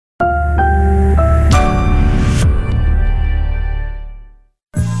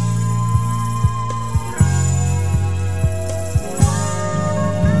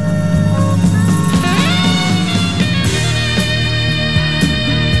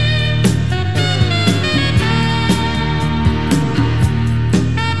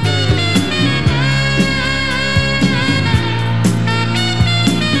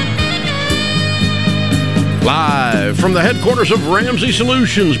from the headquarters of Ramsey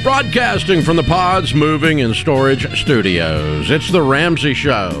Solutions, broadcasting from the Pods Moving and Storage Studios. It's the Ramsey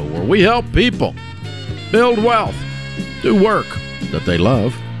Show, where we help people build wealth, do work that they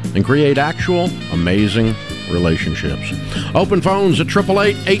love, and create actual amazing relationships. Open phones at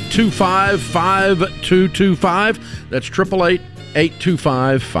 888-825-5225. That's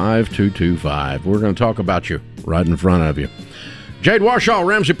 888-825-5225. We're going to talk about you right in front of you. Jade Warshaw,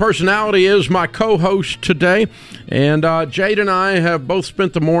 Ramsey Personality, is my co-host today. And Jade and I have both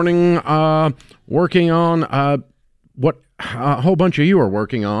spent the morning working on what a whole bunch of you are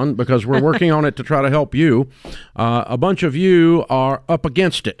working on, because we're working on it to try to help you. A bunch of you are up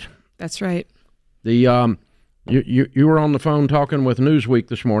against it. That's right. You were on the phone talking with Newsweek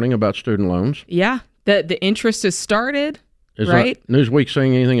this morning about student loans. Yeah. The interest has started, right? Newsweek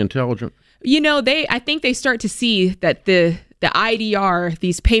saying anything intelligent? You know, I think they start to see that the IDR,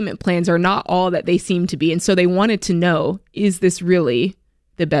 these payment plans, are not all that they seem to be. And so they wanted to know, is this really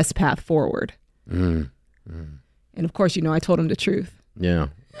the best path forward? And of course, you know, I told them the truth. Yeah.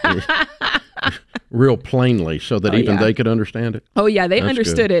 Real plainly, so that they could understand it. Oh, yeah, they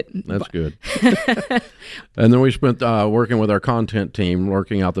understood it. That's good. And then we spent working with our content team,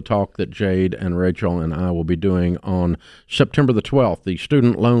 working out the talk that Jade and Rachel and I will be doing on September the 12th, the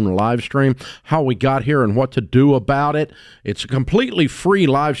student loan live stream, how we got here and what to do about it. It's a completely free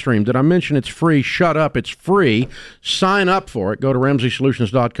live stream. Did I mention it's free? Shut up. It's free. Sign up for it. Go to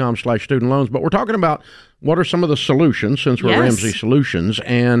RamseySolutions.com/student loans. But we're talking about what are some of the solutions, since we're Ramsey Solutions.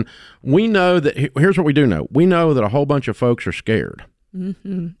 And we know that, here's what we do know. We know that a whole bunch of folks are scared.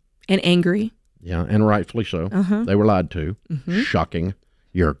 Mm-hmm. And angry. Yeah, and rightfully so. They were lied to. Shocking.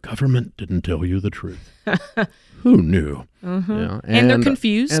 Your government didn't tell you the truth. Who knew? Yeah, and they're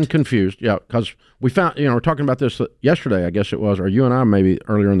confused. And confused, yeah, because we found, we're talking about this yesterday, I guess it was, or you and I maybe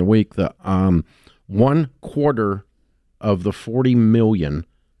earlier in the week, that 1/4 of the 40 million,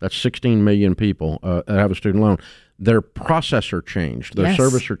 that's 16 million people that have a student loan, their processor changed. Their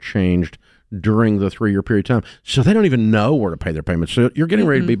servicer changed during the 3-year period of time. So they don't even know where to pay their payments. So you're getting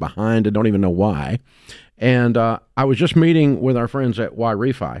ready to be behind and don't even know why. And I was just meeting with our friends at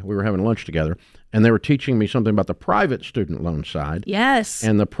Y-Refi. We were having lunch together, and they were teaching me something about the private student loan side. Yes.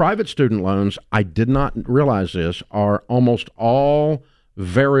 And the private student loans, I did not realize this, are almost all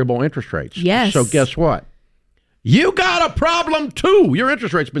variable interest rates. Yes. So guess what? You got a problem, too. Your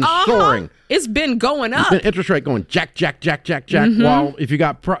interest rate's been soaring. It's been going up. Interest rate going jack. While if you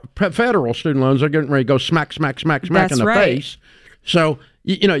got federal student loans, they're getting ready to go smack in the face. So,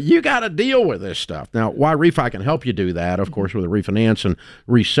 you got to deal with this stuff. Now, Y-Refi can help you do that, of course, with a refinance and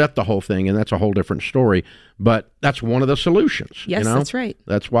reset the whole thing, and that's a whole different story. But that's one of the solutions. Yes, that's right.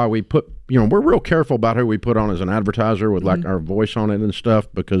 That's why we put, we're real careful about who we put on as an advertiser with like our voice on it and stuff,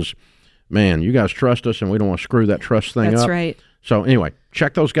 because man, you guys trust us, and we don't want to screw that trust thing up. That's right. So anyway,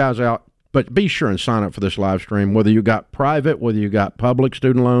 check those guys out, but be sure and sign up for this live stream, whether you got private, whether you got public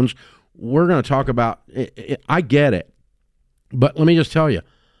student loans. We're going to talk about it. I get it, but let me just tell you,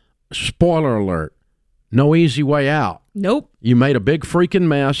 spoiler alert, no easy way out. Nope. You made a big freaking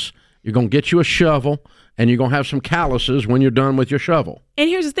mess. You're going to get you a shovel, and you're going to have some calluses when you're done with your shovel. And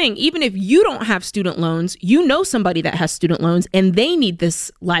here's the thing. Even if you don't have student loans, you know somebody that has student loans, and they need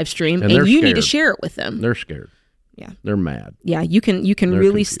this live stream, and you need to share it with them. They're scared. Yeah. They're mad. Yeah, you can really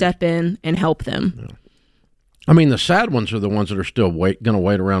confused. Step in and help them. Yeah. I mean, the sad ones are the ones that are still going to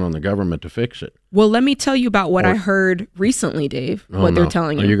wait around on the government to fix it. Well, let me tell you about what I heard recently, Dave, they're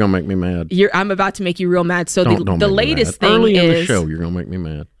telling you. You're going to make me mad. I'm about to make you real mad. So don't the latest thing early is... in the show, you're going to make me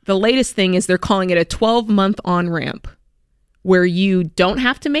mad. The latest thing is they're calling it a 12-month on-ramp, where you don't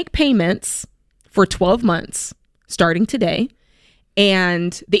have to make payments for 12 months, starting today,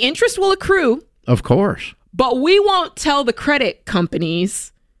 and the interest will accrue. Of course. But we won't tell the credit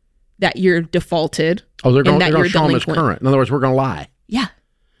companies that you're defaulted. Oh, they're going to show them as current. In other words, we're going to lie. Yeah.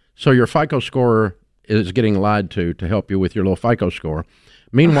 So your FICO score is getting lied to help you with your little FICO score.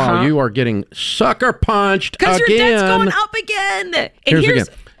 Meanwhile, you are getting sucker punched again. Because your debt's going up again. And here's again.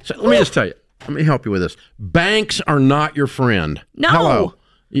 So let me just tell you. Let me help you with this. Banks are not your friend. No. Hello.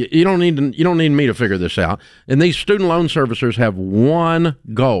 You don't need me to figure this out. And these student loan servicers have one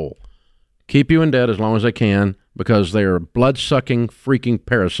goal: keep you in debt as long as they can, because they're blood-sucking freaking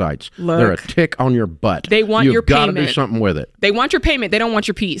parasites. Look, they're a tick on your butt. They want your payment. You've got to do something with it. They want your payment. They don't want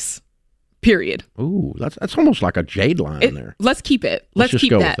your peace. Period. Ooh, that's almost like a Jade line there. Let's keep it. Let's just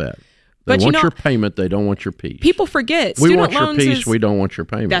keep go that. with that. They want your payment. They don't want your peace. People forget. We want your peace. We don't want your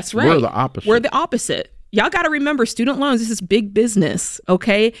payment. That's right. We're the opposite. We're the opposite. Y'all got to remember, student loans, this is big business,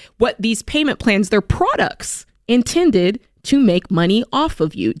 okay? What these payment plans, they're products intended to make money off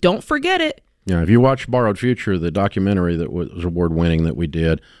of you. Don't forget it. Yeah, if you watch Borrowed Future, the documentary that was award-winning that we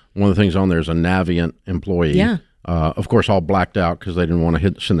did, one of the things on there is a Navient employee. Yeah. Of course, all blacked out because they didn't want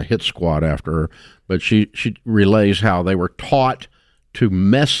to send the hit squad after her. But she relays how they were taught to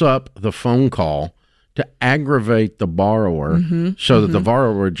mess up the phone call to aggravate the borrower so that the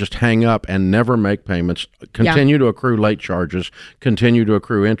borrower would just hang up and never make payments, continue to accrue late charges, continue to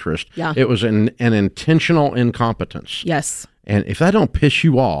accrue interest. Yeah. It was an intentional incompetence. Yes. And if that don't piss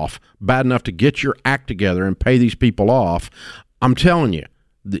you off bad enough to get your act together and pay these people off, I'm telling you,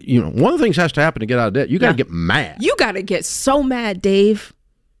 one of the things has to happen to get out of debt. You got to get mad. You got to get so mad, Dave.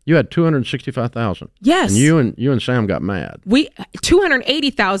 You had $265,000. Yes. And you and Sam got mad. We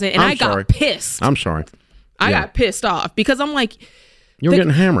 $280,000, and I got pissed. I'm sorry. I got pissed off because I'm like, you're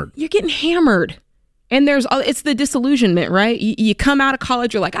getting hammered. You're getting hammered. And it's the disillusionment, right? You come out of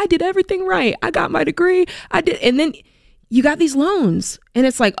college, you're like, I did everything right. I got my degree. I did. And then you got these loans. And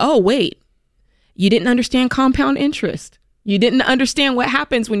it's like, oh, wait, you didn't understand compound interest. You didn't understand what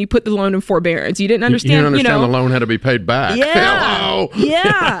happens when you put the loan in forbearance. You didn't understand. You didn't understand the loan had to be paid back. Yeah. Hello.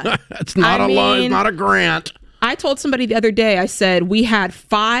 Yeah. It's not a loan. It's not a grant. I told somebody the other day, I said, we had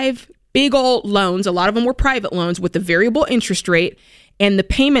 5 big old loans. A lot of them were private loans with the variable interest rate. And the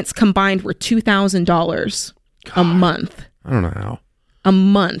payments combined were $2,000 a month. I don't know how. A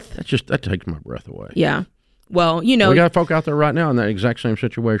month. That takes my breath away. Yeah. Well, we got folk out there right now in that exact same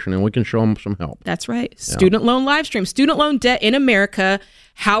situation, and we can show them some help. That's right. Student loan live stream, student loan debt in America,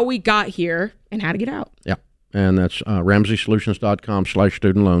 how we got here and how to get out. Yeah. And that's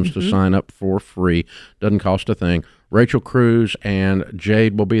RamseySolutions.com/student loans to sign up for free. Doesn't cost a thing. Rachel Cruz and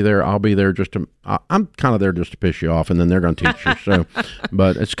Jade will be there. I'll be there I'm kind of there just to piss you off, and then they're going to teach you. So,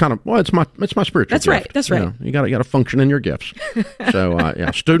 but it's kind of, it's my spiritual That's gift. Right. That's right. You got to function in your gifts. So,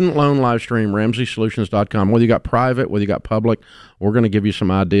 student loan live stream, RamseySolutions.com. Whether you got private, whether you got public, we're going to give you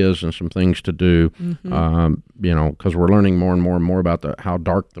some ideas and some things to do. Because we're learning more and more about how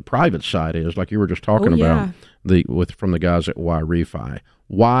dark the private side is, like you were just talking about from the guys at Y Refi.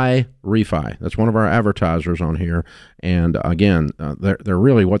 Y Refi. That's one of our advertisers on here. And again, they're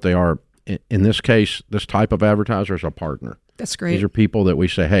really what they are. In this case, this type of advertiser is a partner. That's great. These are people that we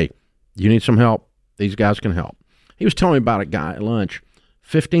say, hey, you need some help. These guys can help. He was telling me about a guy at lunch,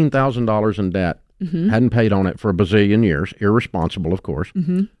 $15,000 in debt, hadn't paid on it for a bazillion years, irresponsible, of course,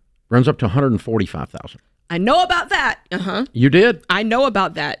 runs up to $145,000. I know about that. You did? I know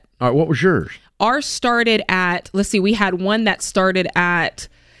about that. All right, what was yours? Ours started at, we had one that started at,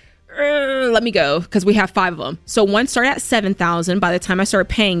 let me go, because we have 5 of them. So one started at $7,000. By the time I started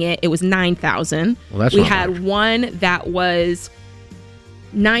paying it, it was $9,000. Well, we had one that was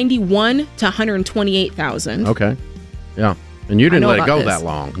 $91,000 to $128,000. Okay. Yeah. And you didn't let it go that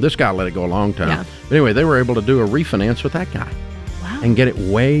long. This guy let it go a long time. Yeah. But anyway, they were able to do a refinance with that guy. Wow. And get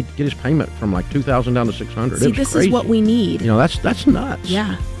his payment from like $2,000 down to $600. See, this is what we need. That's nuts.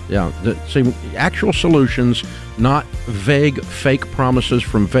 Yeah. Yeah. See, actual solutions, not vague, fake promises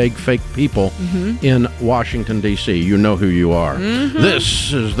from vague, fake people in Washington, D.C. You know who you are.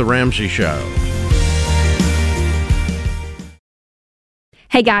 This is The Ramsey Show.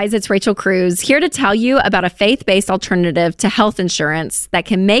 Hey guys, it's Rachel Cruz here to tell you about a faith-based alternative to health insurance that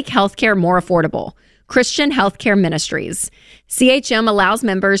can make healthcare more affordable. Christian Healthcare Ministries. CHM allows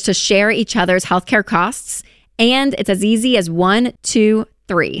members to share each other's healthcare costs, and it's as easy as 1, 2,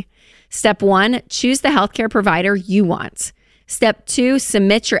 3. Step 1, choose the healthcare provider you want. Step 2,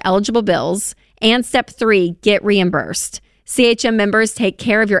 submit your eligible bills. And step 3, get reimbursed. CHM members take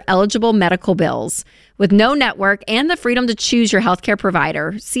care of your eligible medical bills. With no network and the freedom to choose your healthcare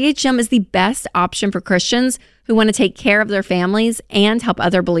provider, CHM is the best option for Christians who want to take care of their families and help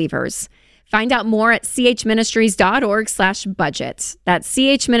other believers. Find out more at chministries.org/budget. That's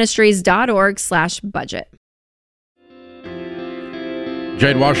chministries.org/budget.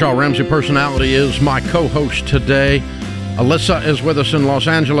 Jade Warshaw, Ramsey Personality, is my co-host today. Alyssa is with us in Los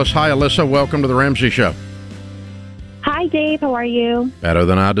Angeles. Hi, Alyssa. Welcome to The Ramsey Show. Hi, Dave. How are you? Better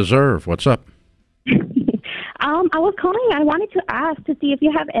than I deserve. What's up? I was calling. I wanted to ask to see if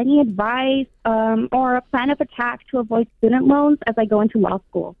you have any advice or a plan of attack to avoid student loans as I go into law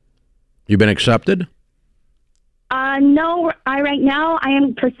school. You been accepted? No, right now I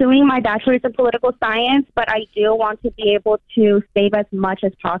am pursuing my bachelor's in political science, but I do want to be able to save as much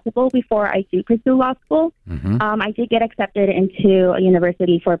as possible before I do pursue law school. I did get accepted into a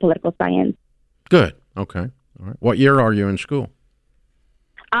university for political science. Good. Okay. All right. What year are you in school?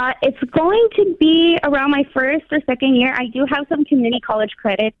 It's going to be around my first or second year. I do have some community college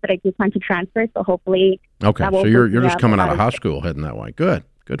credits that I do plan to transfer, so hopefully. Okay, so you're just coming out of high school heading that way. Good.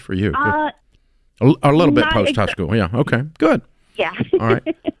 Good for you. A little bit post-high school. Yeah, okay, good. Yeah. All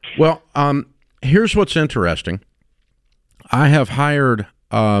right. Well, here's what's interesting. I have hired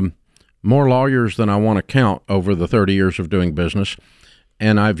more lawyers than I want to count over the 30 years of doing business,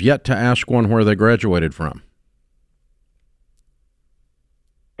 and I've yet to ask one where they graduated from.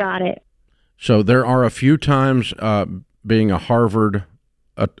 Got it. So there are a few times being a Harvard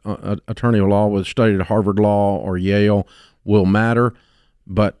attorney of law with studied at Harvard Law or Yale will matter,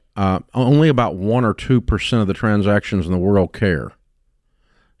 but only about 1 or 2% of the transactions in the world care.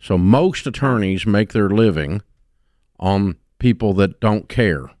 So most attorneys make their living on people that don't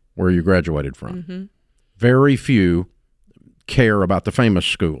care where you graduated from. Mm-hmm. Very few care about the famous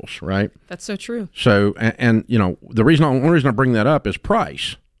schools, right? That's so true. So, and you know, the only reason I bring that up is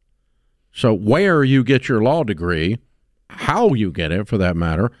price. So where you get your law degree, how you get it for that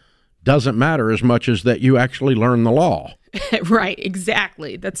matter, doesn't matter as much as that you actually learn the law. Right,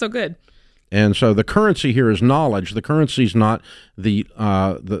 exactly. That's so good. And so the currency here is knowledge. The currency is not the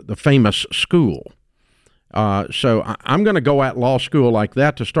famous school. So I'm going to go at law school like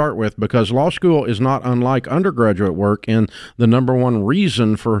that to start with, because law school is not unlike undergraduate work, and the number one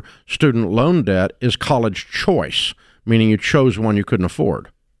reason for student loan debt is college choice, meaning you chose one you couldn't afford.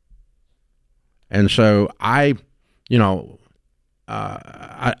 And so I don't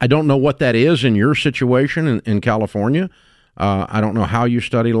know what that is in your situation in California. I don't know how you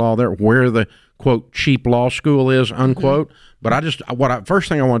study law there, where the, quote, cheap law school is, unquote. Mm-hmm. But first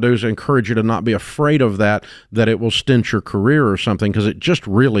thing I want to do is encourage you to not be afraid of that it will stint your career or something, because it just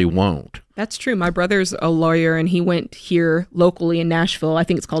really won't. That's true. My brother's a lawyer, and he went here locally in Nashville. I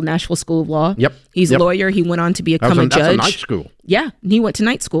think it's called Nashville School of Law. Yep. He's a lawyer. He went on to become a judge. That's a night school. Yeah, and he went to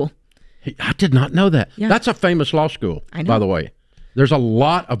night school. I did not know that. Yeah. That's a famous law school, I know. By the way. There's a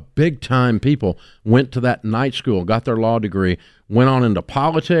lot of big-time people went to that night school, got their law degree, went on into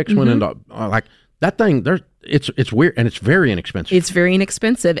politics, went into like that thing. It's weird, and it's very inexpensive. It's very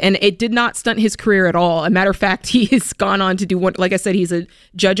inexpensive, and it did not stunt his career at all. A matter of fact, he has gone on to do what, like I said, he's a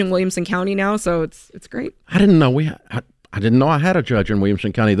judge in Williamson County now, so it's great. I didn't know I didn't know I had a judge in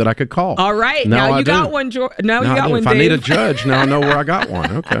Williamson County that I could call. All right. Now you got one. Now you got one, If Dave. I need a judge, now I know where I got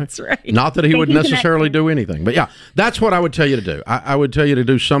one. Okay. That's right. Not that he would necessarily do anything. But yeah, that's what I would tell you to do. I would tell you to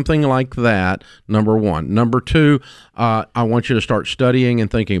do something like that, number one. Number two, I want you to start studying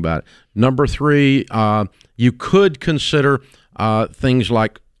and thinking about it. Number three, you could consider things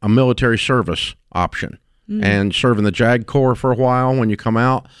like a military service option and serve in the JAG Corps for a while when you come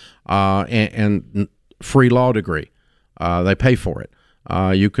out, and free law degree. They pay for it.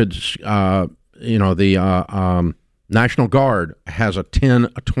 You could, the National Guard has a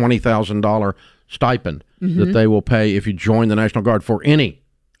 $20,000 stipend that they will pay if you join the National Guard for any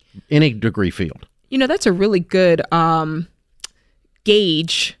degree field. You know, that's a really good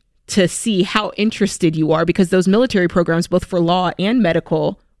gauge to see how interested you are, because those military programs, both for law and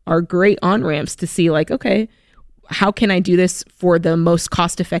medical, are great on-ramps to see, like, okay, how can I do this for the most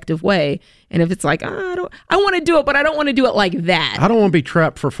cost-effective way? And if it's like, I want to do it, but I don't want to do it like that. I don't want to be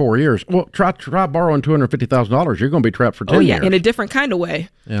trapped for 4 years. Well, try borrowing $250,000. You're going to be trapped for 10 years. In a different kind of way.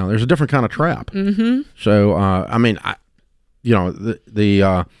 Yeah, there's a different kind of trap. Mm-hmm. So,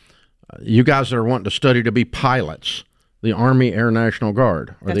 you guys that are wanting to study to be pilots, the Army Air National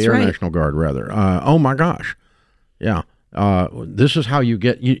Guard, or the Air National Guard, rather. Oh, my gosh. Yeah. This is how you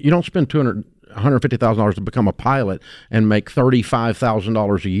get, you don't spend $150,000 to become a pilot and make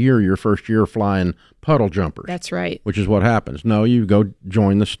 $35,000 a year your first year flying puddle jumpers. That's right. Which is what happens. No, you go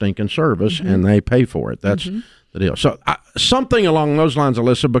join the stinking service and they pay for it. That's the deal. So something along those lines,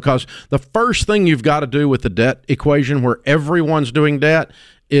 Alyssa, because the first thing you've got to do with the debt equation where everyone's doing debt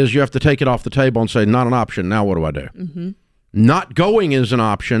is you have to take it off the table and say, not an option. Now what do I do? Mm-hmm. Not going is an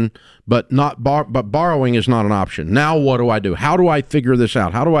option, but borrowing is not an option. Now what do I do? How do I figure this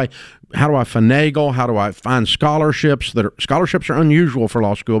out? How do I finagle? How do I find scholarships? Scholarships are unusual for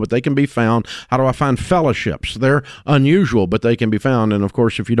law school, but they can be found. How do I find fellowships? They're unusual, but they can be found. And of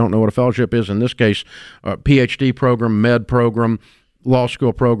course, if you don't know what a fellowship is, in this case, a PhD program, med program, law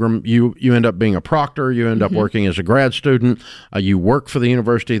school program, you end up being a proctor, you end up working as a grad student, you work for the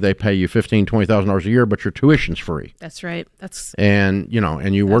university, they pay you $15,000, $20,000 a year, but your tuition's free. That's right. And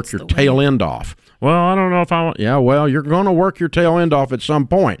you work your tail end off. Well, I don't know if I want. Yeah, well, you're going to work your tail end off at some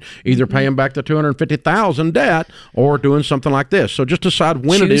point, either paying back the $250,000 debt or doing something like this. So just decide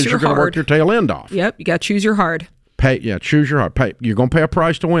when it is you're going to work your tail end off. Yep, you got to choose your hard. Choose your heart. You're going to pay a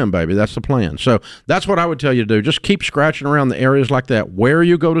price to win, baby. That's the plan. So that's what I would tell you to do. Just keep scratching around the areas like that. Where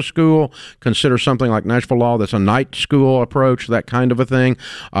you go to school, consider something like Nashville Law. That's a night school approach, that kind of a thing.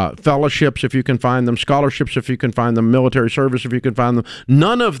 Fellowships, if you can find them. Scholarships, if you can find them. Military service, if you can find them.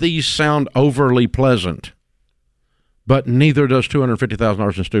 None of these sound overly pleasant, but neither does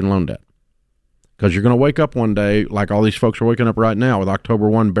 $250,000 in student loan debt. because you're going to wake up one day like all these folks are waking up right now with October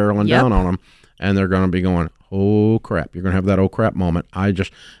 1 barreling down on them, and they're going to be going, oh, crap. You're going to have that oh, crap moment.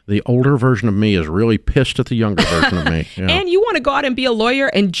 The older version of me is really pissed at the younger version of me. Yeah. And you want to go out and be a lawyer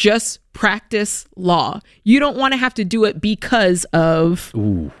and just practice law. You don't want to have to do it because of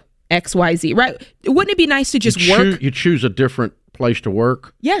XYZ, right? Wouldn't it be nice to just work? You choose a different place to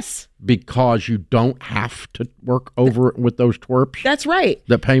work? Yes. Because you don't have to work over with those twerps? That's right.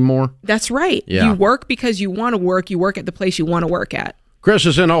 That pay more? That's right. Yeah. You work because you want to work. You work at the place you want to work at. Chris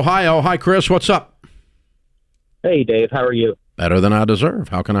is in Ohio. Hi, Chris. What's up? Hey, Dave. How are you? Better than I deserve.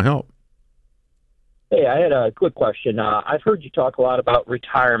 How can I help? Hey, I had a quick question. I've heard you talk a lot about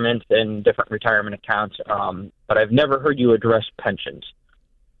retirement and different retirement accounts, but I've never heard you address pensions.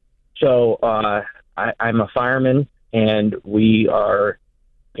 So I'm a fireman, and we are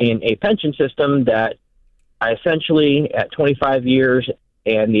in a pension system that I essentially, at 25 years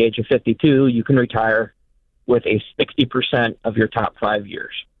and the age of 52, you can retire with a 60% of your top 5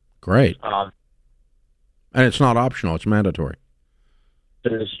 years. Great. And it's not optional. It's mandatory.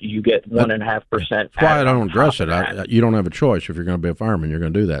 You get 1.5%. That's why I don't address it. You don't have a choice. If you're going to be a fireman, you're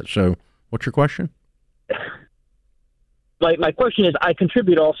going to do that. So what's your question? My question is, I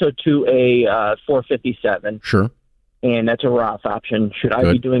contribute also to a 457. Sure. And that's a Roth option. Should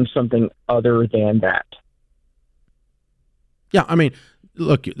I be doing something other than that? Yeah, I mean,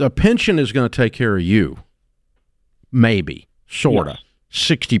 look, the pension is going to take care of you. Maybe, sort of.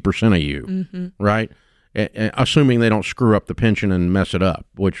 60% of you, right? Assuming they don't screw up the pension and mess it up,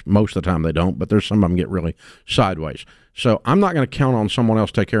 which most of the time they don't, but there's some of them get really sideways. So I'm not going to count on someone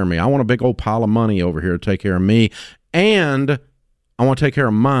else to take care of me. I want a big old pile of money over here to take care of me, and I want to take care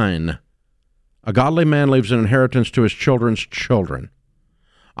of mine. A godly man leaves an inheritance to his children's children.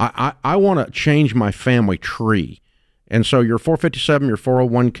 I want to change my family tree. And so your 457, your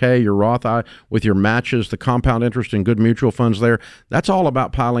 401k, your Roth, with your matches, the compound interest and good mutual funds there, that's all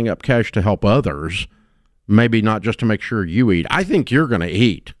about piling up cash to help others, maybe not just to make sure you eat. I think you're going to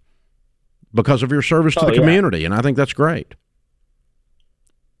eat because of your service to the community, and I think that's great.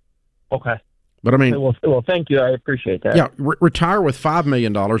 Okay. But I mean... Well, thank you. I appreciate that. Yeah, retire with $5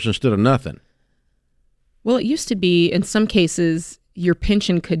 million instead of nothing. Well, it used to be, in some cases, your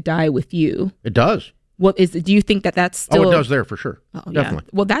pension could die with you. It does. Well, do you think that's still... Oh, it does there for sure. Oh, definitely.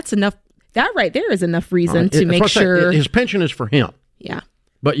 Yeah. Well, that's enough. That right there is enough reason to make sure... His pension is for him. Yeah.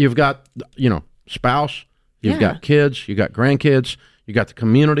 But you've got, spouse, you've got kids, you've got grandkids, you got the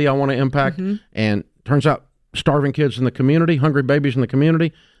community I want to impact. And turns out starving kids in the community, hungry babies in the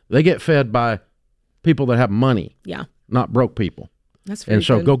community, they get fed by people that have money. Yeah. Not broke people. That's very And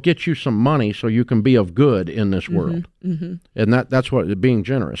so good. go get you some money so you can be of good in this world. And that's what being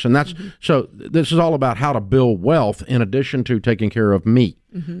generous. And that's so this is all about how to build wealth in addition to taking care of me.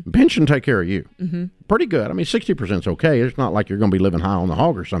 Pension take care of you. Pretty good. I mean, 60% is okay. It's not like you're going to be living high on the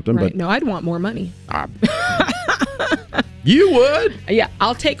hog or something. Right. But No, I'd want more money. You would? Yeah,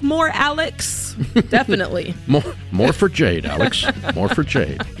 I'll take more, Alex. Definitely. More for Jade, Alex. More for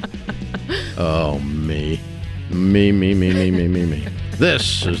Jade. Oh, me. Me.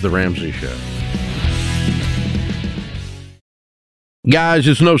 This is The Ramsey Show. Guys,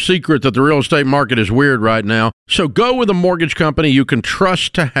 it's no secret that the real estate market is weird right now. So go with a mortgage company you can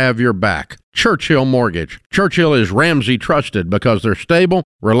trust to have your back. Churchill Mortgage. Churchill is Ramsey trusted because they're stable,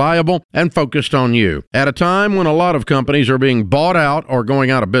 reliable, and focused on you. At a time when a lot of companies are being bought out or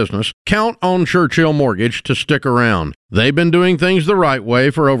going out of business, count on Churchill Mortgage to stick around. They've been doing things the right way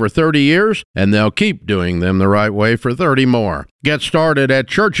for over 30 years, and they'll keep doing them the right way for 30 more. Get started at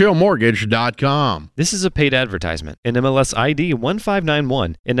ChurchillMortgage.com. This is a paid advertisement. NMLS ID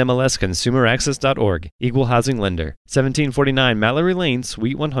 1591. NMLSConsumerAccess.org. Equal housing lender. 1749 Mallory Lane,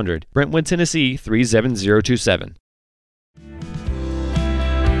 Suite 100. Brentwood, Tennessee 37027.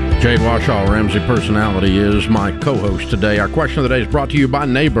 Jade Washaw, Ramsey Personality, is my co-host today. Our question of the day is brought to you by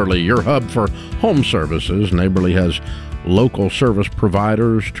Neighborly, your hub for home services. Neighborly has local service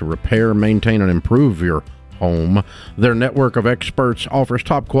providers to repair, maintain, and improve your home. Their network of experts offers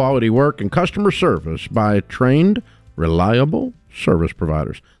top quality work and customer service by trained, reliable service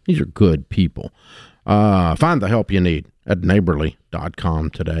providers. These are good people. Find the help you need at neighborly.com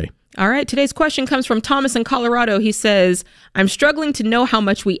today. All right, today's question comes from Thomas in Colorado. He says, I'm struggling to know how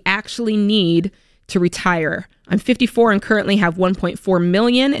much we actually need to retire. I'm 54 and currently have $1.4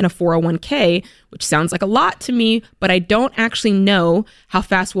 million in a 401k, which sounds like a lot to me, but I don't actually know how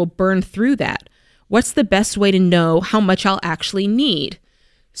fast we'll burn through that. What's the best way to know how much I'll actually need?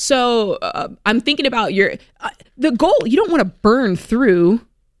 So I'm thinking about the goal. You don't want to burn through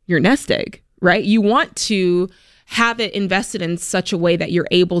your nest egg, right? You want to have it invested in such a way that you're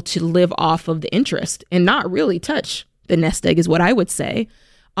able to live off of the interest and not really touch the nest egg is what I would say.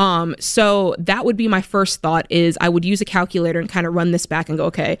 So that would be my first thought is I would use a calculator and kind of run this back and go,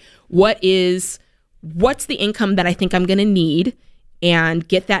 okay, what's the income that I think I'm going to need and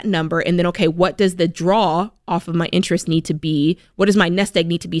get that number. And then, okay, what does the draw off of my interest need to be? What does my nest egg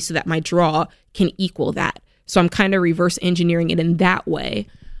need to be so that my draw can equal that? So I'm kind of reverse engineering it in that way.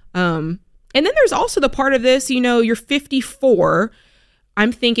 And then there's also the part of this, you're 54.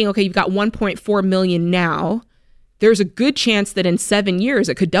 I'm thinking, okay, you've got 1.4 million now. There's a good chance that in 7 years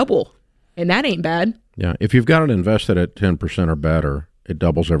it could double. And that ain't bad. Yeah. If you've got it invested at 10% or better, it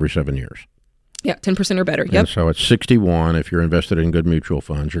doubles every 7 years. Yeah, 10% or better. Yep. And so at 61, if you're invested in good mutual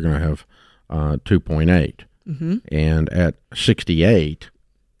funds, you're going to have 2.8. Mm-hmm. And at 68,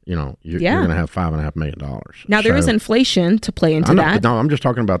 you're going to have $5.5 million. Now there is inflation to play into that. No, I'm not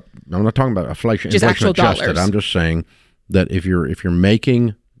talking about inflation. Just inflation actual adjusted. dollars. I'm just saying that if you're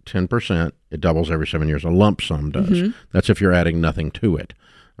making 10%, it doubles every 7 years. A lump sum does. Mm-hmm. That's if you're adding nothing to it.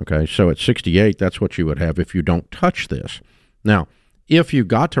 Okay, so at 68, that's what you would have if you don't touch this. Now, if you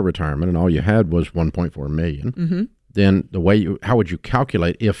got to retirement and all you had was 1.4 million, mm-hmm. then how would you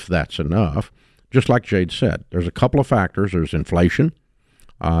calculate if that's enough? Just like Jade said, there's a couple of factors. There's inflation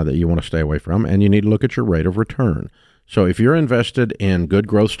that you want to stay away from, and you need to look at your rate of return. So if you're invested in good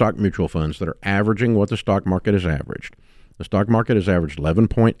growth stock mutual funds that are averaging what the stock market has averaged, the stock market has averaged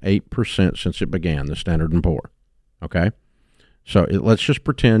 11.8% since it began, the Standard & Poor. Okay? So let's just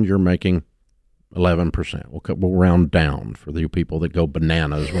pretend you're making 11%. We'll round down for the people that go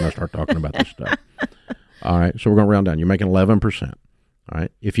bananas when I start talking about this stuff. All right, so we're going to round down. You're making 11%. All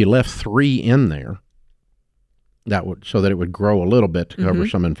right, if you left 3 in there, so that it would grow a little bit to cover mm-hmm.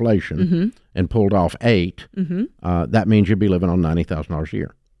 some inflation, mm-hmm. and pulled off 8, mm-hmm. That means you'd be living on $90,000 a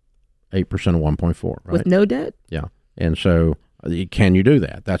year. 8% of 1.4, right? With no debt? Yeah, and so can you do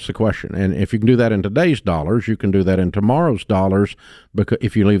that? That's the question. And if you can do that in today's dollars, you can do that in tomorrow's dollars because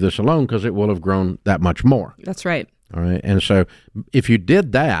if you leave this alone, because it will have grown that much more. That's right. All right. And so if you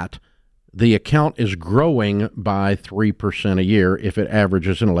did that, the account is growing by 3% a year if it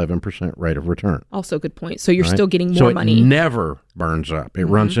averages an 11% rate of return. Also a good point. So you're still getting more money. So it never burns up. It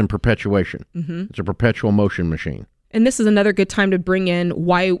mm-hmm. runs in perpetuation. Mm-hmm. It's a perpetual motion machine. And this is another good time to bring in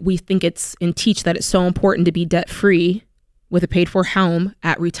why we think teach that it's so important to be debt-free with a paid-for home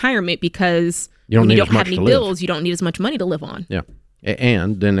at retirement, because when you don't have any bills, you don't need as much money to live on. Yeah,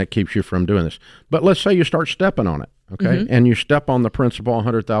 and then that keeps you from doing this. But let's say you start stepping on it, okay, mm-hmm. and you step on the principal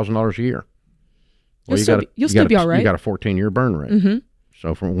 $100,000 a year. Well, you'll still be all right. You got a 14-year burn rate. Mm-hmm.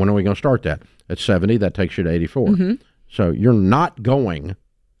 So from when are we going to start that? At 70, that takes you to 84. Mm-hmm. So you're not going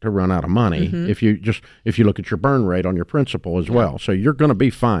to run out of money mm-hmm. if you look at your burn rate on your principal as well. So you're going to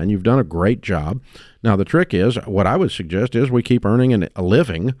be fine. You've done a great job. Now the trick is, what I would suggest is we keep earning a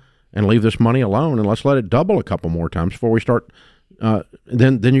living and leave this money alone, and let's let it double a couple more times before we start.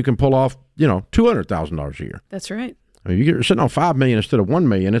 Then you can pull off $200,000 a year. That's right. I mean, you're sitting on $5 million instead of $1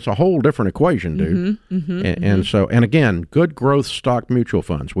 million. It's a whole different equation, dude. Mm-hmm, mm-hmm, and so again, good growth stock mutual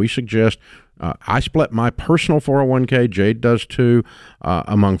funds. We suggest. I split my personal 401k, Jade does too,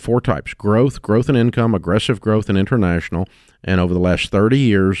 among 4 types: growth and income, aggressive growth, and international. And over the last 30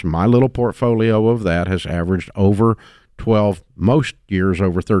 years, my little portfolio of that has averaged over 12, most years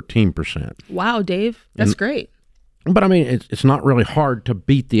over 13%. Wow, Dave, that's great. But I mean, it's not really hard to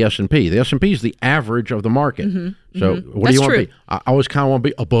beat the S&P. The S&P is the average of the market. Mm-hmm, so mm-hmm. What do you want to be? I always kind of want to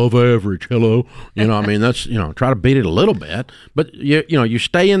be above average. Hello, I mean, that's try to beat it a little bit. But you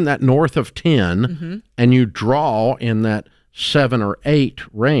stay in that north of 10, mm-hmm. and you draw in that 7 or 8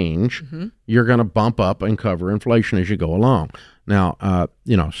 range. Mm-hmm. You're going to bump up and cover inflation as you go along. Now,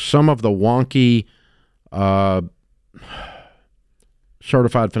 some of the wonky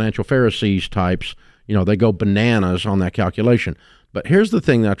certified financial Pharisees types. They go bananas on that calculation. But here's the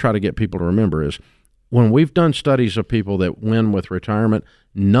thing that I try to get people to remember is when we've done studies of people that win with retirement,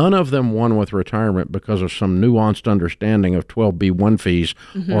 none of them won with retirement because of some nuanced understanding of 12B1 fees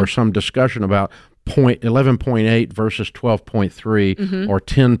mm-hmm. or some discussion about 11.8 versus 12.3 mm-hmm. or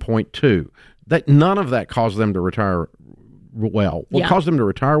 10.2. None of that caused them to retire well. What caused them to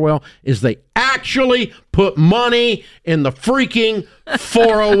retire well is they actually put money in the freaking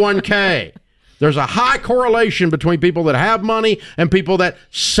 401k. There's a high correlation between people that have money and people that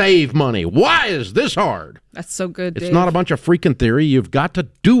save money. Why is this hard? That's so good, Dave. It's not a bunch of freaking theory. You've got to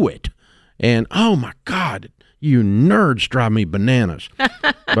do it. And, oh, my God, you nerds drive me bananas.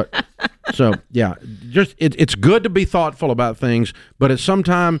 But so, yeah, it's good to be thoughtful about things, but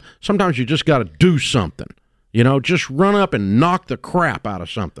sometimes you just got to do something. You know, just run up and knock the crap out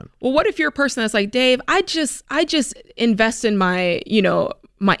of something. Well, what if you're a person that's like, Dave, I just invest in my,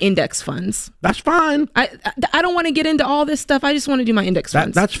 my index funds. That's fine. I don't want to get into all this stuff. I just want to do my index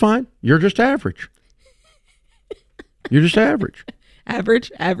funds. That's fine. You're just average. You're just average.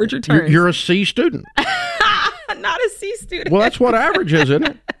 Average returns. You're a C student. Not a C student. Well, that's what average is, isn't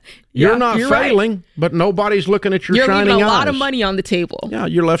it? You're not failing, right. But nobody's looking at your shining eyes. You're leaving a lot of money on the table. Yeah,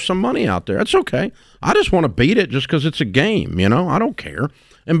 you left some money out there. That's okay. I just want to beat it just because it's a game, I don't care.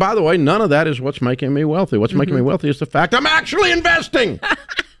 And by the way, none of that is what's making me wealthy. What's making me wealthy is the fact I'm actually investing.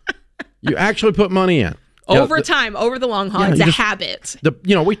 You actually put money in. Over time, over the long haul. It's a habit.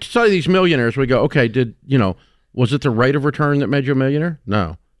 We study these millionaires. We go, okay, was it the rate of return that made you a millionaire?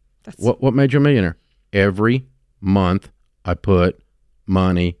 No. What made you a millionaire? Every month I put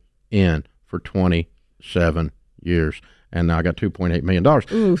money in for 27 years. And now I got $2.8 million.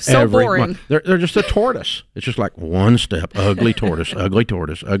 Ooh, so boring. Month. They're just a tortoise. It's just like one step. Ugly tortoise, ugly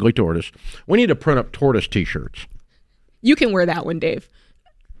tortoise, ugly tortoise. We need to print up tortoise T-shirts. You can wear that one, Dave.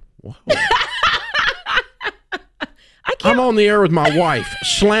 Whoa. I'm on the air with my wife,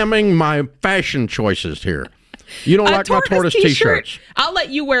 slamming my fashion choices here. You don't like my tortoise T-shirts. I'll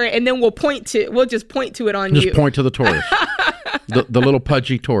let you wear it, and then we'll just point to it on you. Just point to the tortoise. the little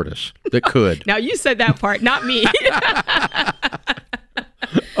pudgy tortoise that could. Now, you said that part, not me.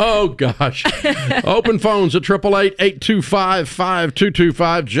 Oh, gosh. Open phones at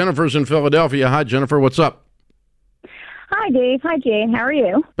 888-825-5225. Jennifer's in Philadelphia. Hi, Jennifer. What's up? Hi, Dave. Hi, Jane. How are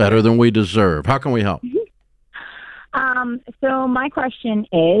you? Better than we deserve. How can we help? So my question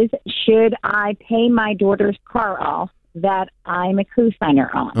is, should I pay my daughter's car off that I'm a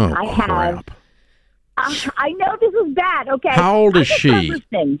co-signer on? Oh, crap. I know this is bad. Okay. How old is she?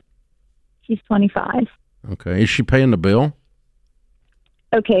 She's 25. Okay. Is she paying the bill?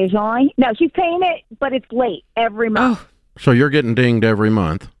 Occasionally. No, she's paying it, but it's late every month. Oh. So you're getting dinged every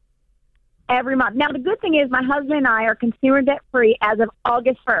month? Every month. Now, the good thing is my husband and I are consumer debt-free as of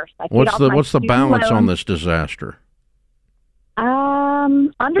August 1st. What's the balance on this disaster?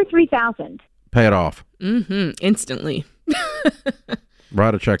 Under $3,000. Pay it off. Instantly.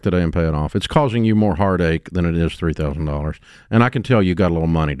 Write a check today and pay it off. It's causing you more heartache than it is $3,000. And I can tell you got a little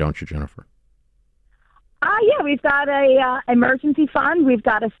money, don't you, Jennifer? Yeah, we've got a emergency fund. We've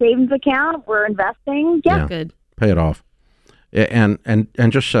got a savings account. We're investing. Yeah, good. Pay it off, and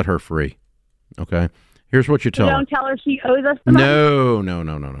just set her free. Okay. Here's what you tell her. Don't tell her she owes us the money.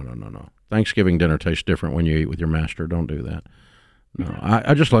 No. Thanksgiving dinner tastes different when you eat with your master. Don't do that. No,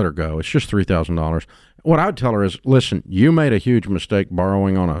 I just let her go. It's just $3,000. What I would tell her is, listen, you made a huge mistake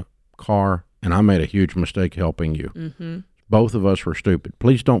borrowing on a car, and I made a huge mistake helping you. Mm-hmm. Both of us were stupid.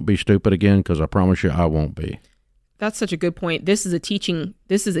 Please don't be stupid again, because I promise you I won't be. That's such a good point. This is a teaching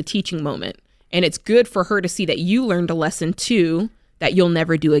moment, and it's good for her to see that you learned a lesson too that you'll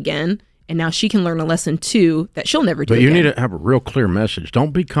never do again, and now she can learn a lesson too that she'll never do again. But you need to have a real clear message.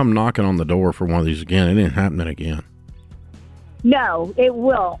 Don't come knocking on the door for one of these again. It ain't happening again. No, it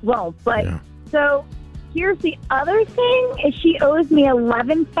won't. But yeah. So here's the other thing: is she owes me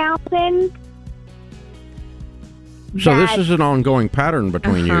 $11,000. So this is an ongoing pattern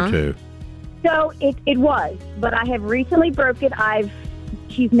between you two. So it was, but I have recently broke it.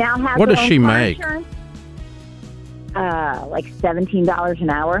 She's now has. What does she make? Insurance. Like $17 an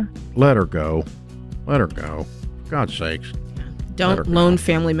hour. Let her go. For God's sakes. Don't loan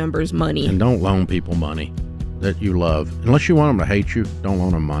family members money. And don't loan people money that you love. Unless you want them to hate you, don't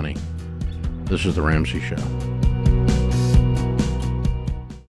loan them money. This is The Ramsey Show.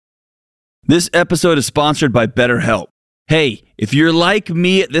 This episode is sponsored by BetterHelp. Hey, if you're like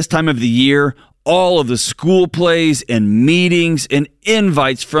me at this time of the year, all of the school plays and meetings and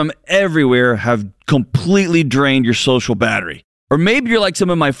invites from everywhere have completely drained your social battery. Or maybe you're like some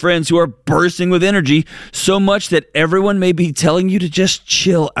of my friends who are bursting with energy so much that everyone may be telling you to just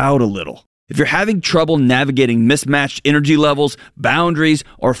chill out a little. If you're having trouble navigating mismatched energy levels, boundaries,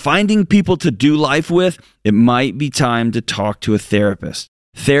 or finding people to do life with, it might be time to talk to a therapist.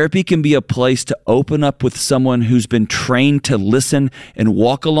 Therapy can be a place to open up with someone who's been trained to listen and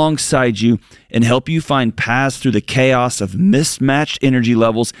walk alongside you and help you find paths through the chaos of mismatched energy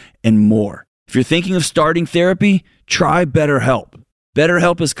levels and more. If you're thinking of starting therapy, try BetterHelp.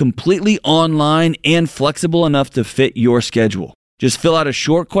 BetterHelp is completely online and flexible enough to fit your schedule. Just fill out a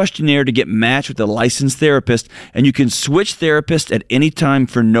short questionnaire to get matched with a licensed therapist, and you can switch therapists at any time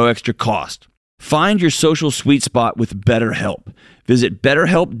for no extra cost. Find your social sweet spot with BetterHelp. Visit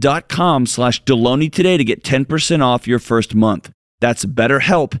BetterHelp.com/Deloney today to get 10% off your first month. That's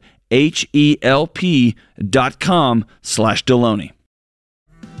BetterHelp, HELP.com/Deloney.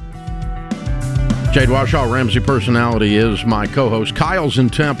 Jade Washaw, Ramsey Personality, is my co-host. Kyle's in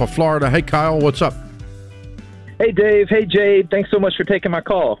Tampa, Florida. Hey, Kyle, what's up? Hey, Dave. Hey, Jade. Thanks so much for taking my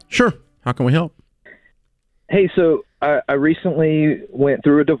call. Sure. How can we help? Hey, so I recently went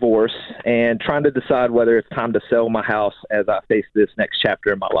through a divorce and trying to decide whether it's time to sell my house as I face this next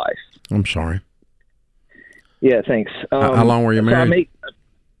chapter in my life. I'm sorry. Yeah, thanks. How long were you married?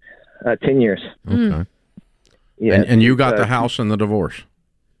 10 years. Okay. Yeah, and you got the house and the divorce?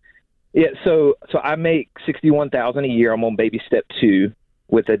 Yeah, so I make $61,000 a year. I'm on baby step 2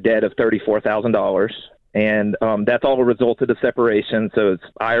 with a debt of $34,000, and that's all a result of the separation. So it's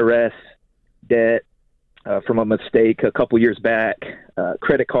IRS debt from a mistake a couple years back,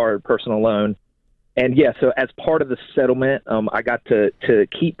 credit card, personal loan, and yeah. So as part of the settlement, I got to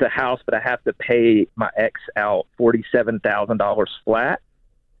keep the house, but I have to pay my ex out $47,000 flat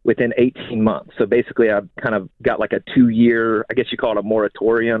within 18 months. So basically I kind of got like a 2-year, I guess you call it a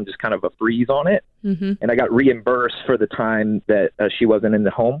moratorium, just kind of a freeze on it. Mm-hmm. And I got reimbursed for the time that she wasn't in the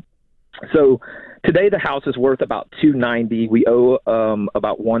home. So today the house is worth about $290. We owe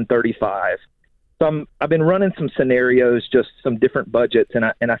about $135. So I've been running some scenarios, just some different budgets. And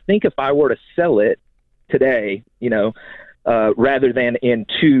I think if I were to sell it today, rather than in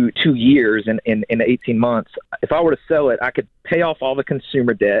two years in 18 months, if I were to sell it, I could pay off all the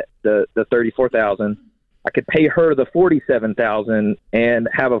consumer debt, the $34,000. I could pay her the $47,000 and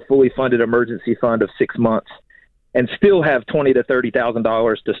have a fully funded emergency fund of 6 months, and still have $20,000 to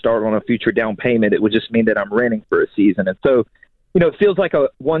 $30,000 to start on a future down payment. It would just mean that I'm renting for a season, and so it feels like a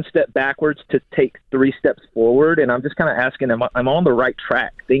one step backwards to take 3 steps forward. And I'm just kind of asking, am I on the right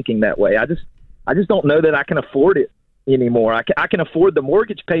track thinking that way? I just don't know that I can afford it anymore. I can afford the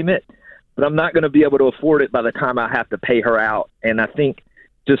mortgage payment, but I'm not going to be able to afford it by the time I have to pay her out. And I think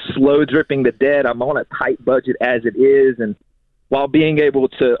just slow dripping the debt, I'm on a tight budget as it is. And while being able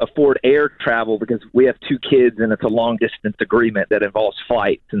to afford air travel, because we have 2 kids and it's a long distance agreement that involves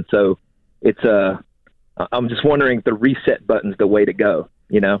flights. And so I'm just wondering if the reset button's the way to go,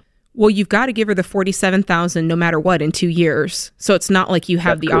 Well, you've got to give her the $47,000 no matter what in 2 years. So it's not like you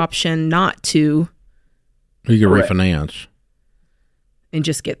have the option not to. You can refinance and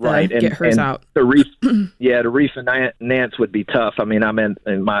just get get hers out. The refinance would be tough. I mean, I'm in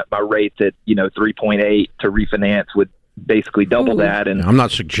my rates at 3.8 to refinance would basically double that. And I'm not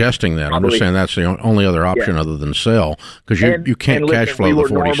suggesting that. I'm just saying that's the only other option other than sell, because you can't cash flow the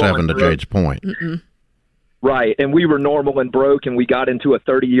 47 to Jade's point. Mm-mm. Right. And we were normal and broke, and we got into a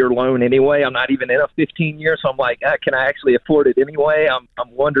 30-year loan anyway. I'm not even in a 15-year, so I'm like, can I actually afford it anyway? I'm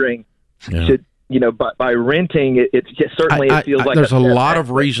wondering, should by renting, it just certainly it feels like there's a lot of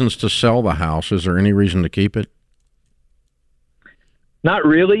reasons to sell the house. Is there any reason to keep it? Not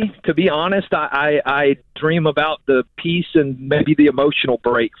really, to be honest. I dream about the peace and maybe the emotional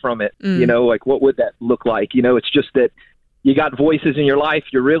break from it. Like what would that look like? It's just that you got voices in your life,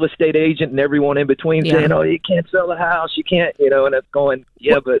 your real estate agent and everyone in between saying, oh, you can't sell the house, you can't, and it's going,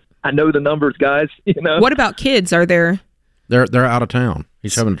 but I know the numbers, guys. What about kids? Are there? They're out of town.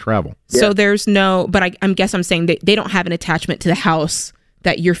 He's having to travel. So there's no, but I'm saying that they don't have an attachment to the house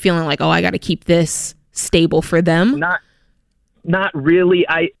that you're feeling like, oh, I got to keep this stable for them. Not really.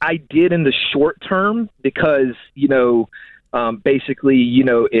 I did in the short term because, basically,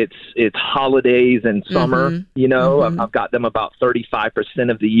 it's holidays and summer, I've got them about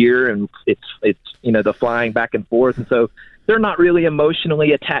 35% of the year, and it's the flying back and forth. And so they're not really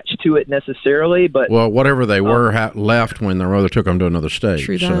emotionally attached to it necessarily, but whatever they were left when their mother took them to another state.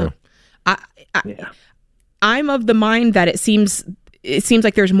 True that. So. I'm of the mind that it seems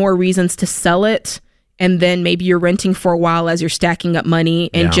like there's more reasons to sell it, and then maybe you're renting for a while as you're stacking up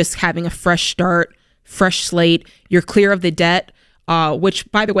money and just having a fresh start, fresh slate. You're clear of the debt,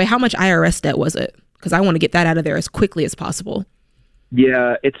 which, by the way, how much IRS debt was it? Because I want to get that out of there as quickly as possible.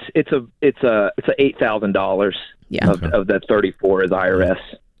 Yeah, it's $8,000. Of that 34 is IRS.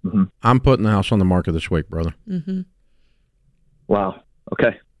 Mm-hmm. I'm putting the house on the market this week, brother. Mm-hmm. Wow.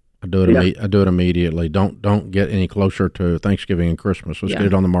 Okay. I do it immediately. Don't get any closer to Thanksgiving and Christmas. Let's get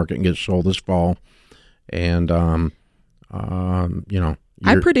it on the market and get it sold this fall. And I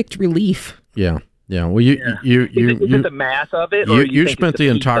predict relief. Yeah. Yeah. Well, you is it the math of it? Or you spent the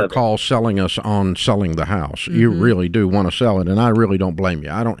entire call selling us on selling the house. Mm-hmm. You really do want to sell it, and I really don't blame you.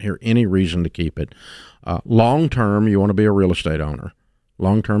 I don't hear any reason to keep it. Long term, you want to be a real estate owner.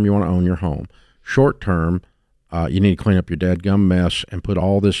 Long term, you want to own your home. Short term, you need to clean up your dadgum mess and put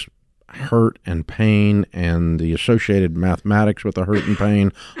all this hurt and pain and the associated mathematics with the hurt and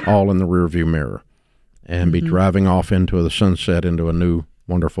pain all in the rearview mirror, and be driving off into the sunset into a new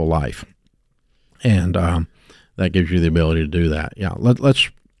wonderful life. And that gives you the ability to do that. Yeah, let's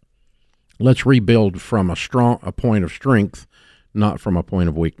let's rebuild from a point of strength, not from a point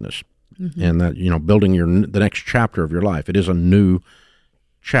of weakness. Mm-hmm. And that, building the next chapter of your life. It is a new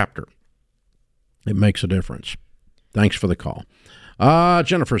chapter. It makes a difference. Thanks for the call.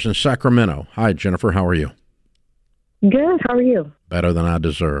 Jennifer's in Sacramento. Hi, Jennifer. How are you? Good. How are you? Better than I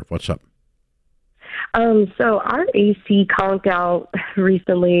deserve. What's up? So our AC conked out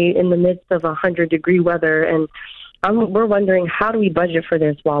recently in the midst of 100-degree weather, and we're wondering, how do we budget for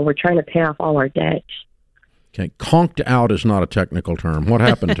this while we're trying to pay off all our debt? Okay, conked out is not a technical term. What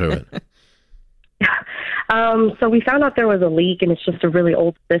happened to it? So we found out there was a leak, and it's just a really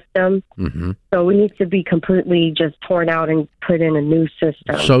old system. Mm-hmm. So it needs to be completely just torn out and put in a new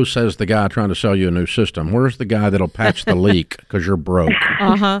system. So says the guy trying to sell you a new system. Where's the guy that'll patch the leak because you're broke?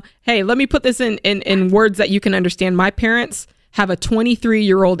 Uh-huh. Hey, let me put this in words that you can understand. My parents have a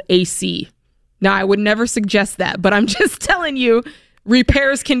 23-year-old AC. Now, I would never suggest that, but I'm just telling you,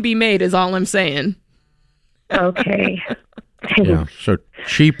 repairs can be made is all I'm saying. Okay. Yeah, so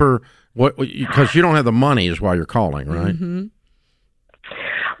cheaper... What? Because you don't have the money is why you're calling, right? Mm-hmm.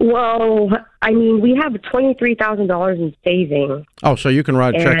 Well, I mean, we have $23,000 in savings. Oh, so you can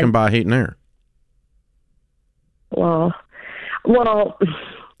write a check and buy heat and air. Well.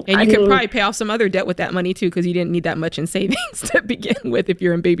 And you can probably pay off some other debt with that money, too, because you didn't need that much in savings to begin with if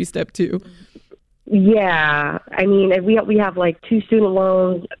you're in baby step 2. Yeah. I mean, we have like 2 student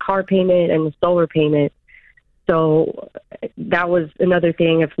loans, a car payment, and a solar payment. So that was another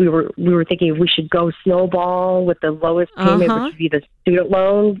thing. If we were thinking if we should go snowball with the lowest payment, which would be the student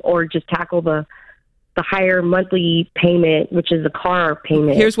loan, or just tackle the higher monthly payment, which is the car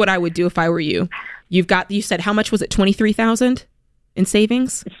payment. Here's what I would do if I were you. You said, how much was it? $23,000 in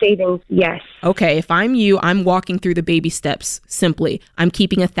savings? Savings, yes. Okay. If I'm you, I'm walking through the baby steps simply. I'm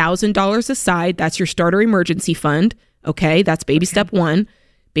keeping $1,000 aside. That's your starter emergency fund. Okay. That's baby step 1.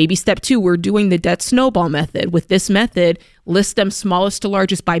 Baby step 2, we're doing the debt snowball method. With this method, list them smallest to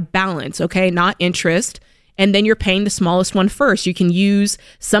largest by balance, okay, not interest. And then you're paying the smallest one first. You can use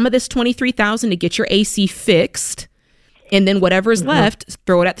some of this $23,000 to get your AC fixed. And then whatever is left,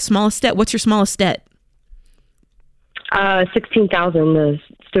 throw it at the smallest debt. What's your smallest debt? $16,000, the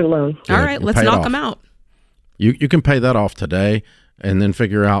student loan. All right, let's knock them out. You can pay that off today. And then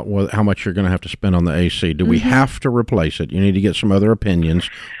figure out how much you're going to have to spend on the AC. Do we have to replace it? You need to get some other opinions.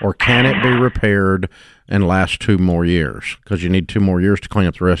 Or can it be repaired and last 2 more years? Because you need 2 more years to clean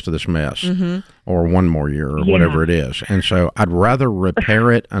up the rest of this mess. Or 1 more year or whatever it is. And so I'd rather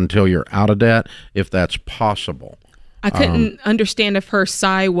repair it until you're out of debt if that's possible. I couldn't understand if her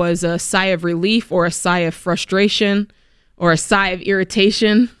sigh was a sigh of relief or a sigh of frustration or a sigh of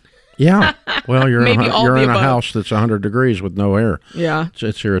irritation. Yeah. Well, you're in a above. house that's 100 degrees with no air. Yeah.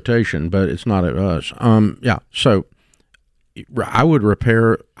 It's irritation, but it's not at us. Yeah. So I would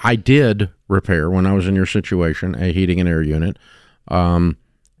repair. I did repair when I was in your situation, a heating and air unit, and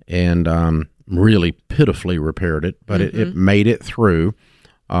really pitifully repaired it, but it made it through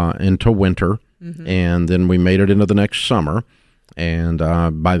into winter, and then we made it into the next summer. And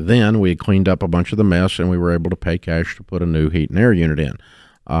by then we had cleaned up a bunch of the mess, and we were able to pay cash to put a new heat and air unit in.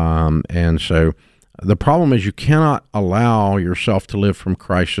 And so the problem is you cannot allow yourself to live from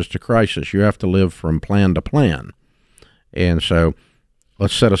crisis to crisis. You have to live from plan to plan. And so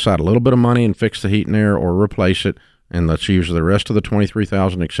let's set aside a little bit of money and fix the heat and air or replace it. And let's use the rest of the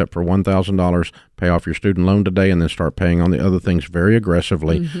 $23,000 except for $1,000, pay off your student loan today, and then start paying on the other things very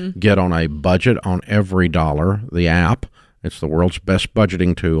aggressively. Get on a budget on Every Dollar, the app. It's the world's best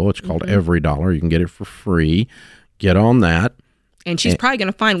budgeting tool. It's called Every Dollar. You can get it for free. Get on that. And she's probably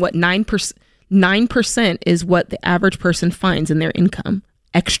going to find what 9% is what the average person finds in their income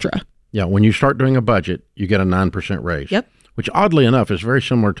extra. Yeah, when you start doing a budget, you get a 9% raise. Yep. Which oddly enough is very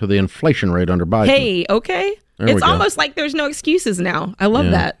similar to the inflation rate under Biden. Hey, okay. It's almost like there's no excuses now. I love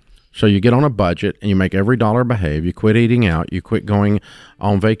that. So you get on a budget and you make every dollar behave. You quit eating out. You quit going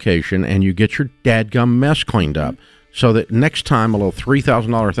on vacation, and you get your dadgum mess cleaned up. So that next time a little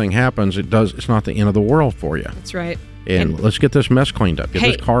 $3,000 thing happens, it's not the end of the world for you. That's right. And let's get this mess cleaned up. Get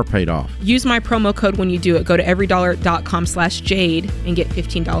this car paid off. Use my promo code when you do it. Go to everydollar.com/Jade and get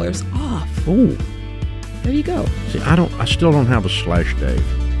 $15 off. Ooh. There you go. See, I still don't have a / Dave.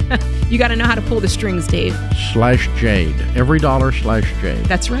 You got to know how to pull the strings, Dave. /Jade. Every dollar /Jade.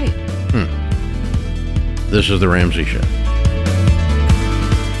 That's right. This is The Ramsey Show.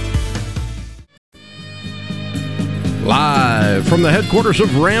 Live from the headquarters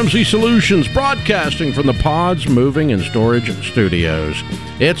of Ramsey Solutions, broadcasting from the Pods Moving and Storage Studios.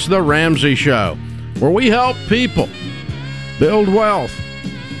 It's The Ramsey Show, where we help people build wealth,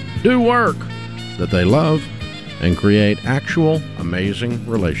 do work that they love, and create actual amazing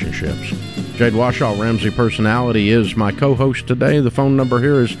relationships. Jade Washaw, Ramsey Personality, is my co-host today. The phone number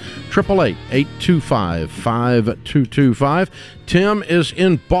here is 888-825-5225. Tim is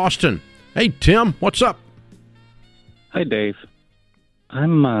in Boston. Hey, Tim, what's up? Hi, Dave.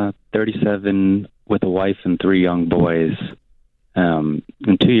 I'm 37 with a wife and 3 young boys. And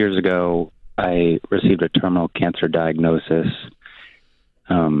 2 years ago, I received a terminal cancer diagnosis.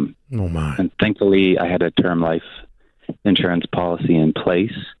 Oh, my. And thankfully, I had a term life insurance policy in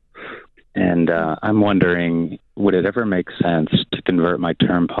place. And I'm wondering, would it ever make sense to convert my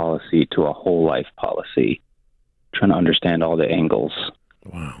term policy to a whole life policy? Trying to understand all the angles.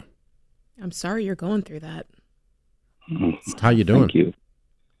 Wow. I'm sorry you're going through that. How you doing? Thank you.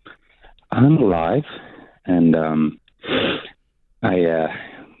 I'm alive, and I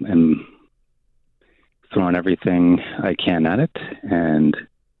am throwing everything I can at it. And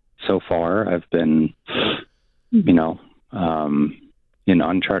so far, I've been, in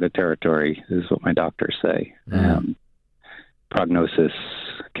uncharted territory, is what my doctors say. Prognosis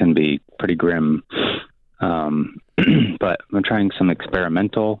can be pretty grim, but I'm trying some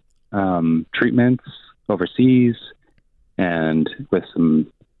experimental treatments overseas, and with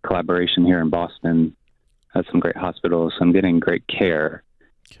some collaboration here in Boston at some great hospitals. So I'm getting great care.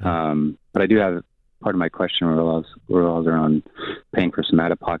 Okay. But I do have part of my question revolves around paying for some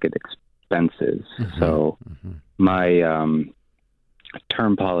out-of-pocket expenses. Mm-hmm. So my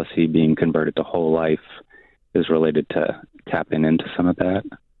term policy being converted to whole life is related to tapping into some of that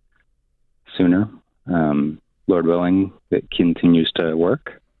sooner. Lord willing, it continues to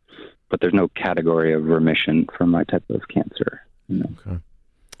work, but there's no category of remission for my type of cancer. Okay.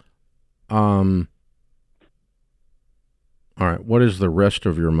 All right. What is the rest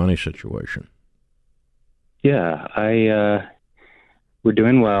of your money situation? Yeah, we're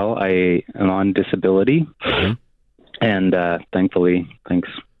doing well. I am on disability, and thankfully, thanks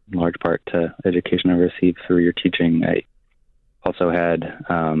in large part to education I received through your teaching, I also had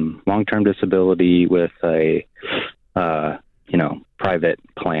long-term disability with a private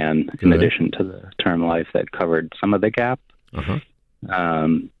plan in addition to the term life that covered some of the gap.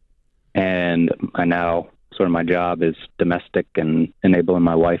 And I now sort of my job is domestic and enabling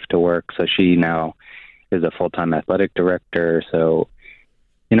my wife to work. So she now is a full-time athletic director. So,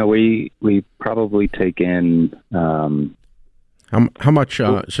 we probably take in, how much,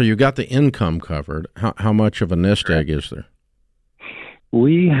 so you got the income covered. How much of a nest egg is there?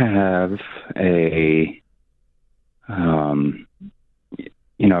 We have around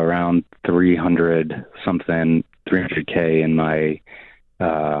 300K in my,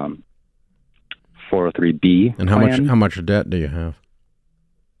 403B. And how much debt do you have?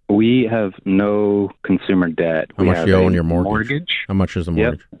 We have no consumer debt. How much do you owe on your mortgage? How much is the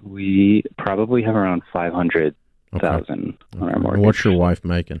mortgage? Yep. We probably have around $500,000 on our mortgage. And what's your wife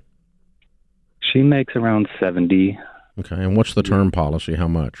making? She makes around 70. Okay. And what's the term policy? How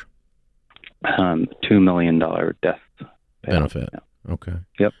much? $2 million death benefit. Yeah. Okay.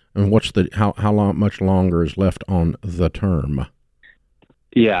 Yep. And what's the how much longer is left on the term?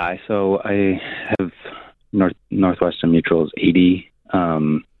 Yeah, so I have Northwestern Mutual is 80.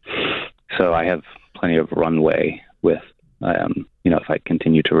 So I have plenty of runway with, if I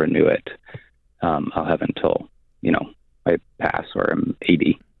continue to renew it, I'll have until, I pass or I'm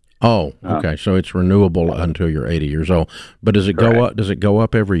 80. Oh, okay. So it's renewable until you're 80 years old. But does it go up? Does it go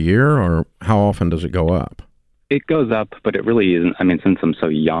up every year, or how often does it go up? It goes up, but it really isn't. I mean, since I'm so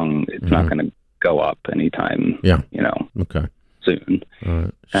young, it's not going to go up anytime. Yeah. Okay. Soon. All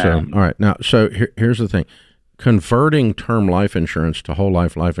right. So, all right. Now, here's the thing. Converting term life insurance to whole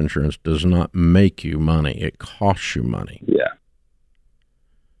life insurance does not make you money. It costs you money. Yeah.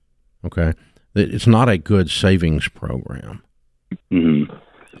 Okay. It's not a good savings program. Mm-hmm.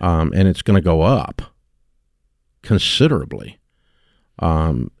 And it's going to go up considerably.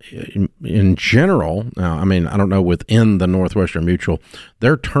 In general, now, I mean, I don't know within the Northwestern Mutual,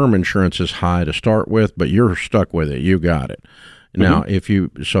 their term insurance is high to start with, but you're stuck with it. You got it. Now,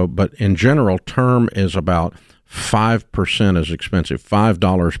 but in general, term is about 5% as expensive,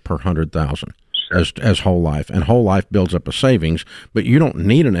 $5 per 100,000 as whole life. And whole life builds up a savings, but you don't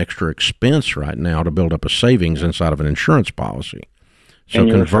need an extra expense right now to build up a savings inside of an insurance policy. So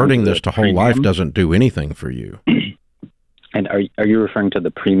converting this to whole life doesn't do anything for you. And are you referring to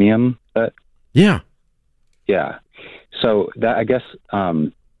the premium? Yeah. Yeah. So that, I guess,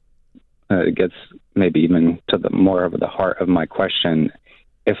 it gets maybe even to the more of the heart of my question.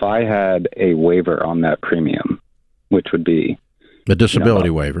 If I had a waiver on that premium, which would be the disability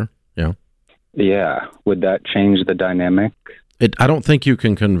waiver, yeah, would that change the dynamic? I don't think you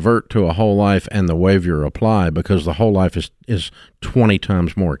can convert to a whole life and the waiver apply because the whole life is 20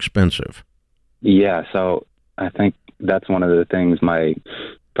 times more expensive. Yeah, so I think that's one of the things my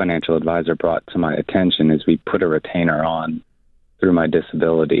financial advisor brought to my attention is we put a retainer on through my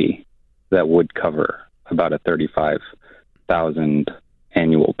disability that would cover about a $35,000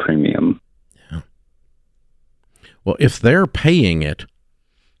 annual premium. Yeah. Well, if they're paying it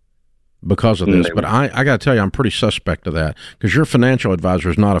because of this, but I got to tell you, I'm pretty suspect of that because your financial advisor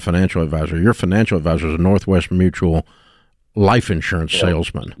is not a financial advisor. Your financial advisor is a Northwest Mutual life insurance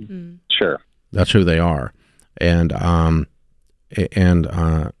salesman. Mm-hmm. Sure. That's who they are. And I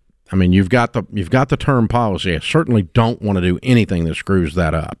mean, you've got the term policy. I certainly don't want to do anything that screws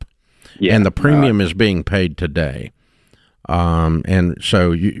that up. Yeah, and the premium is being paid today. And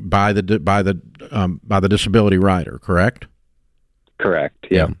so you by the disability rider, correct? Correct.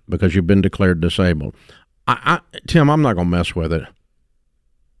 Yeah. Because you've been declared disabled. Tim, I'm not going to mess with it.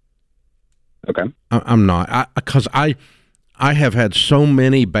 Okay. I'm not, because I have had so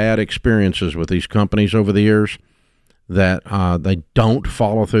many bad experiences with these companies over the years that they don't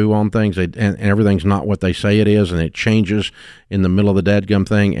follow through on things, and everything's not what they say it is, and it changes in the middle of the dadgum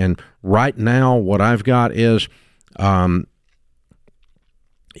thing. And right now, what I've got is,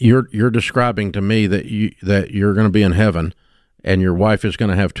 you're describing to me that you're going to be in heaven, and your wife is going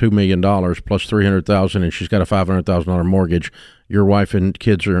to have $2 million plus $300,000, and she's got a $500,000 mortgage. Your wife and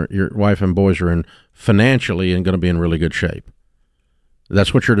boys are in financially and going to be in really good shape.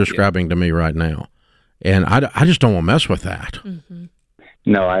 That's what you're describing to me right now. And I just don't want to mess with that. Mm-hmm.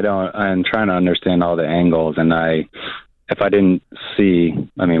 No, I don't. I'm trying to understand all the angles. And if I didn't see,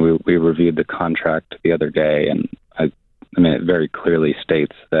 I mean, we reviewed the contract the other day, and I mean, it very clearly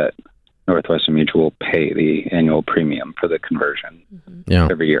states that Northwestern Mutual will pay the annual premium for the conversion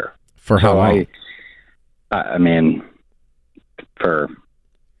every year. For how long? I mean, for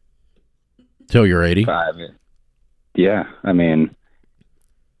till you're 80. Yeah, I mean,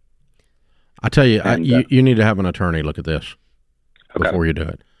 I tell you, you need to have an attorney look at this before you do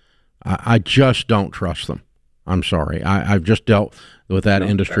it. I just don't trust them. I'm sorry. I've just dealt with that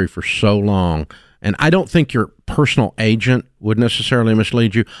industry for so long, and I don't think your personal agent would necessarily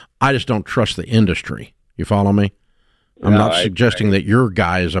mislead you. I just don't trust the industry. You follow me? I'm not suggesting that your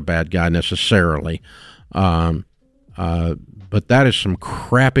guy is a bad guy necessarily, but that is some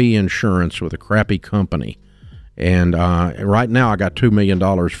crappy insurance with a crappy company. And right now I got $2 million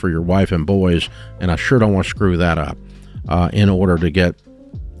for your wife and boys, and I sure don't want to screw that up in order to get,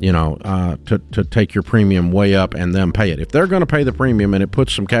 to take your premium way up and then pay it. If they're going to pay the premium and it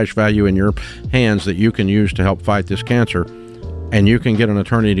puts some cash value in your hands that you can use to help fight this cancer, and you can get an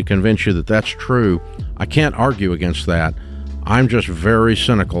attorney to convince you that that's true, I can't argue against that. I'm just very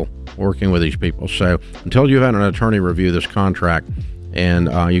cynical working with these people. So until you've had an attorney review this contract,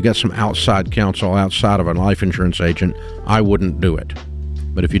 and you get some outside counsel outside of a life insurance agent, I wouldn't do it.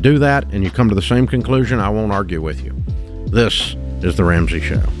 But if you do that and you come to the same conclusion, I won't argue with you. This is The Ramsey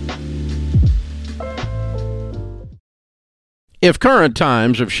Show. If current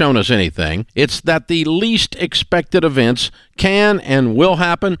times have shown us anything, it's that the least expected events can and will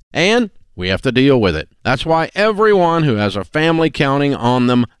happen, and we have to deal with it. That's why everyone who has a family counting on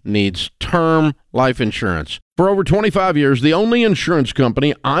them needs term life insurance. For over 25 years, the only insurance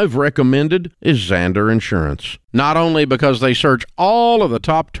company I've recommended is Zander Insurance. Not only because they search all of the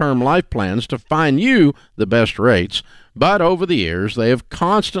top term life plans to find you the best rates, but over the years, they have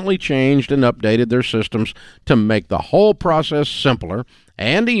constantly changed and updated their systems to make the whole process simpler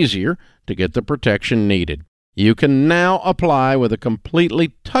and easier to get the protection needed. You can now apply with a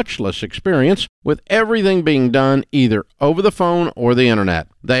completely touchless experience, with everything being done either over the phone or the internet.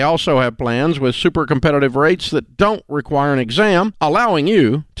 They also have plans with super competitive rates that don't require an exam, allowing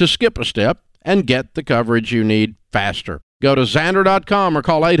you to skip a step and get the coverage you need faster. Go to Zander.com or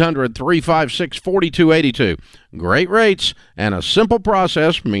call 800-356-4282. Great rates and a simple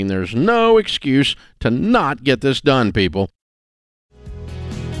process mean there's no excuse to not get this done, people.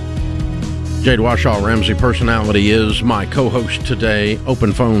 Jade Warshaw, Ramsey Personality, is my co-host today.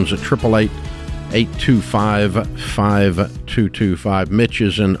 Open phones at 888-825-5225. Mitch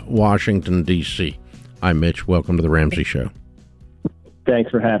is in Washington, D.C. Hi, Mitch. Welcome to The Ramsey Show. Thanks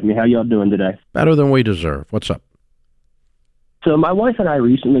for having me. How y'all doing today? Better than we deserve. What's up? So my wife and I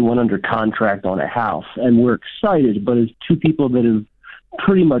recently went under contract on a house, and we're excited, but as two people that have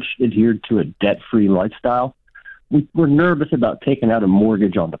pretty much adhered to a debt-free lifestyle, we're nervous about taking out a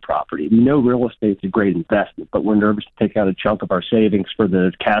mortgage on the property. We know real estate's a great investment, but we're nervous to take out a chunk of our savings for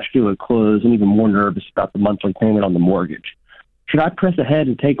the cash due at close, and even more nervous about the monthly payment on the mortgage. Should I press ahead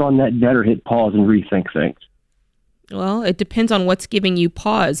and take on that debt or hit pause and rethink things? Well, it depends on what's giving you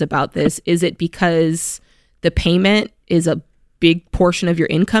pause about this. Is it because the payment is a big portion of your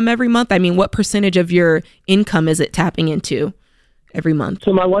income every month? I mean, what percentage of your income is it tapping into every month?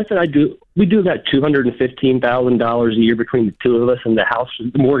 So my wife and I do about $215,000 a year between the two of us, and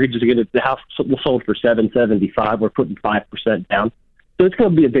the mortgage is the house was sold for $775,000. We're putting 5% down, so it's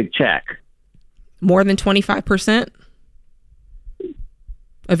going to be a big check. More than 25%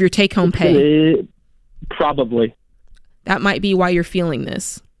 of your take-home pay. Probably. That might be why you're feeling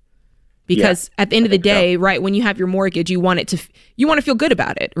this. Because at the end of the day, right, when you have your mortgage, you want to feel good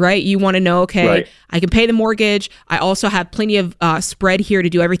about it, right? You want to know, okay, right, I can pay the mortgage. I also have plenty of spread here to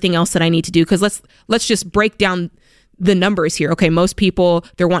do everything else that I need to do. Because let's just break down the numbers here. Okay, most people,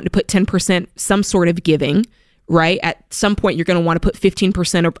 they're wanting to put 10% some sort of giving, right? At some point, you're going to want to put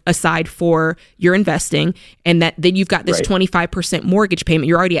 15% aside for your investing, and then you've got this 25% mortgage payment.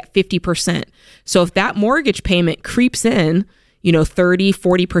 You're already at 50%. So if that mortgage payment creeps in, 30,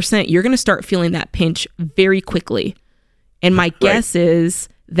 40%, you're going to start feeling that pinch very quickly. And my guess is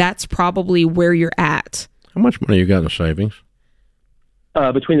that's probably where you're at. How much money you got in savings?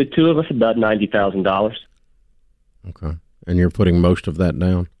 Between the two of us, about $90,000. Okay. And you're putting most of that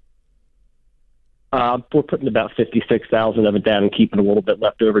down? We're putting about $56,000 of it down and keeping a little bit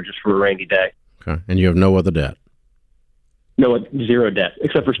left over just for a rainy day. Okay. And you have no other debt? No, zero debt,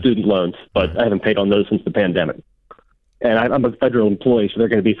 except for student loans. But I haven't paid on those since the pandemic. And I'm a federal employee, so they're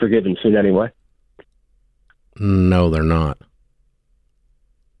going to be forgiven soon anyway. No, they're not.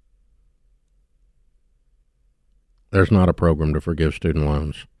 There's not a program to forgive student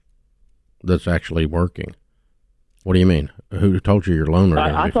loans that's actually working. What do you mean? Who told you your loan?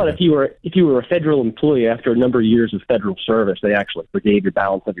 I thought if you were a federal employee after a number of years of federal service, they actually forgave your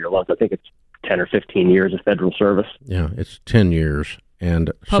balance of your loans. I think it's 10 or 15 years of federal service. Yeah, it's 10 years,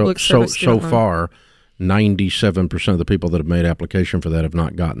 and so far, 97% of the people that have made application for that have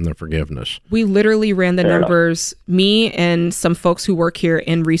not gotten their forgiveness. We literally ran the numbers. Me and some folks who work here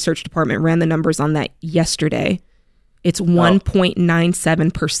in research department ran the numbers on that yesterday. It's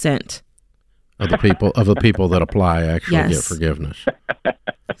 1.97%. Of the people that apply actually get forgiveness.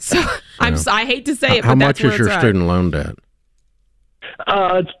 So I hate to say it, how but much that's is your student loan debt?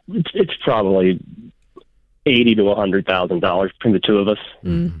 It's probably $80,000 to $100,000 between the two of us.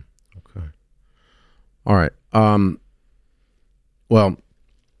 Mm. Okay. All right. Well,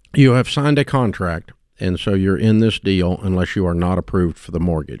 you have signed a contract, and so you're in this deal unless you are not approved for the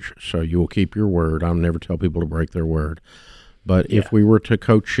mortgage. So you will keep your word. I'll never tell people to break their word. But if we were to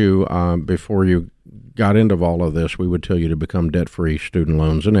coach you before you got into all of this, we would tell you to become debt-free, student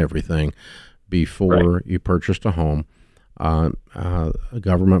loans and everything, before you purchased a home. A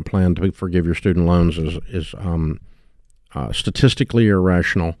government plan to forgive your student loans is statistically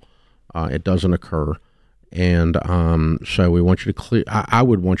irrational. It doesn't occur. And so we want you to clear. I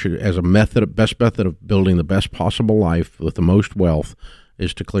would want you to, as a best method of building the best possible life with the most wealth,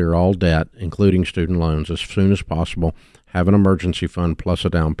 is to clear all debt, including student loans, as soon as possible. Have an emergency fund plus a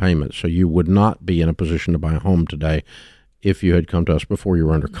down payment. So you would not be in a position to buy a home today if you had come to us before you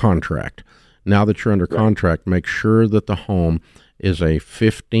were under contract. Now that you're under contract, make sure that the home is a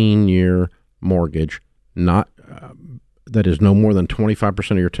 15-year mortgage, not that is no more than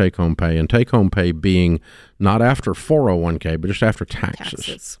 25% of your take-home pay, and take-home pay being not after 401k, but just after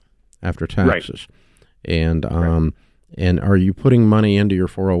taxes. After taxes. And and are you putting money into your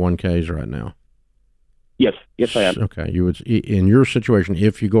 401ks right now? Yes, I am. Okay. You would, in your situation,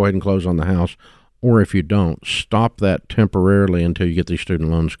 if you go ahead and close on the house, or if you don't, stop that temporarily until you get these student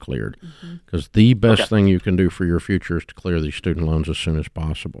loans cleared. Because the best thing you can do for your future is to clear these student loans as soon as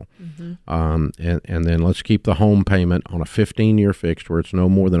possible. And then let's keep the home payment on a 15-year fixed where it's no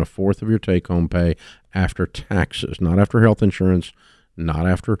more than a fourth of your take-home pay after taxes, not after health insurance, not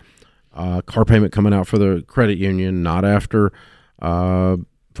after car payment coming out for the credit union, not after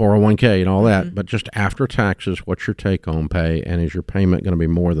 401k and all that, but just after taxes, what's your take-home pay, and is your payment going to be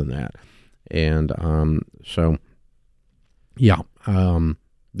more than that? And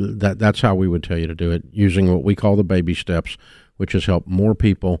that's how we would tell you to do it, using what we call the baby steps, which has helped more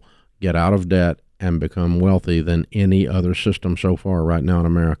people get out of debt and become wealthy than any other system so far right now in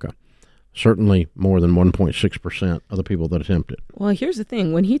America. Certainly more than 1.6% of the people that attempt it. Well, here's the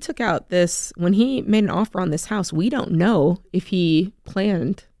thing. When he took out when he made an offer on this house, we don't know if he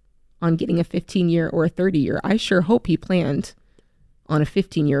planned on getting a 15-year or a 30-year. I sure hope he planned on a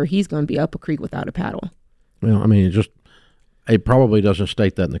 15-year. He's going to be up a creek without a paddle. Well, I mean, it probably doesn't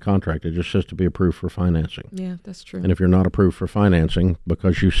state that in the contract. It just says to be approved for financing. Yeah, that's true. And if you're not approved for financing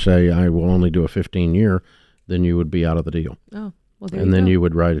because you say I will only do a 15-year, then you would be out of the deal. Oh. Well, there and then go. you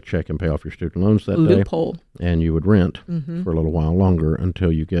would write a check and pay off your student loans that Loophole. day. And you would rent Mhm. for a little while longer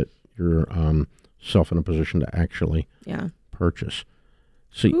until you get your self in a position to actually purchase.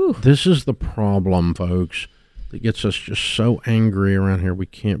 See, this is the problem, folks, that gets us just so angry around here we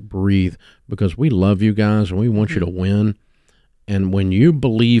can't breathe, because we love you guys and we want you to win. And when you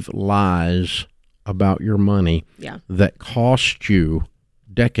believe lies about your money that cost you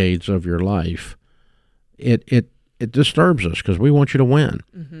decades of your life, it disturbs us because we want you to win.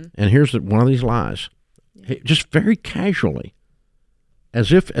 And here's one of these lies, just very casually,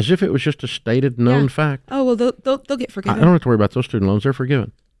 as if it was just a stated known fact. Oh, well, they'll get forgiven. I don't have to worry about those student loans; they're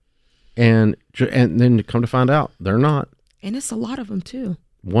forgiven. And then you come to find out they're not. And it's a lot of them too.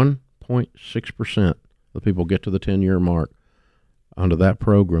 1.6% of the people get to the 10-year mark under that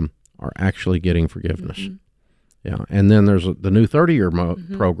program are actually getting forgiveness. Yeah, and then there's the new 30-year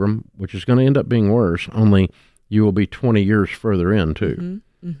program, which is going to end up being worse. Only you will be 20 years further in too.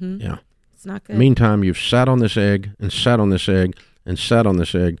 Yeah, it's not good. Meantime, you've sat on this egg and sat on this egg and sat on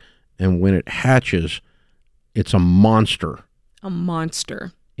this egg, and when it hatches, it's a monster. A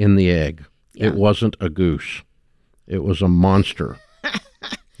monster. In the egg. Yeah. It wasn't a goose. It was a monster.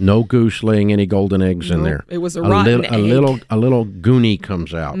 No goose laying any golden eggs in there. It was a rotten egg. A little goonie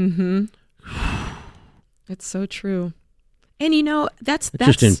comes out. It's so true. And that's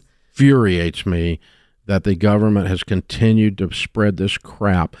just infuriates me that the government has continued to spread this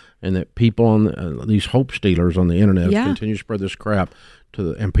crap, and that people on these hope stealers on the internet continue to spread this crap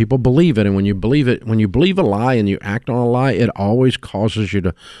and people believe it. And when you believe a lie and you act on a lie, it always causes you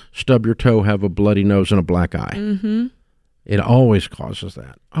to stub your toe, have a bloody nose, and a black eye. It always causes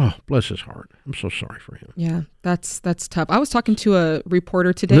that. Oh, bless his heart. I'm so sorry for him. Yeah, that's tough. I was talking to a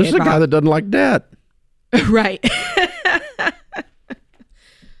reporter today. This is a guy that doesn't like debt. Right.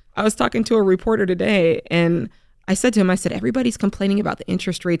 I was talking to a reporter today, and I said to him, everybody's complaining about the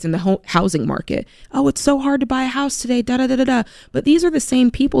interest rates in the housing market. Oh, it's so hard to buy a house today, da-da-da-da-da. But these are the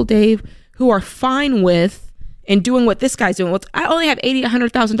same people, Dave, who are fine with and doing what this guy's doing. Well, I only have $80,000,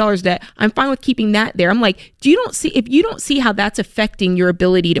 $100,000 debt. I'm fine with keeping that there. I'm like, if you don't see how that's affecting your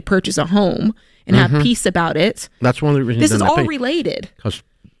ability to purchase a home and have peace about it. That's one of the reasons. This is all related. Because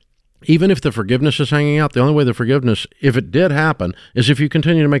even if the forgiveness is hanging out, the only way the forgiveness, if it did happen, is if you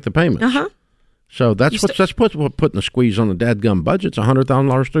continue to make the payments. So that's what's putting the squeeze on the dadgum budget. It's a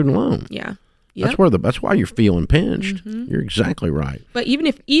 $100,000 student loan. Yeah. Yep. That's why you're feeling pinched. You're exactly right. But even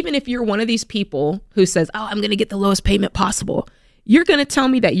if you're one of these people who says, "Oh, I'm going to get the lowest payment possible," you're going to tell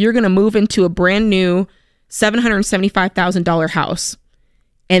me that you're going to move into a brand new $775,000 house,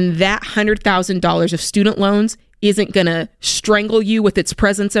 and that $100,000 of student loans isn't going to strangle you with its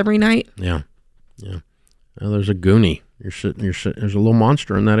presence every night? Yeah. Well, there's a goonie. You're sitting. There's a little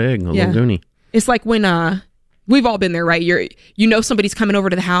monster in that egg. Little goonie. It's like when we've all been there, right? Somebody's coming over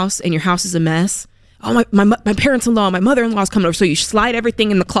to the house and your house is a mess. Oh, my parents-in-law, my mother-in-law's coming over. So you slide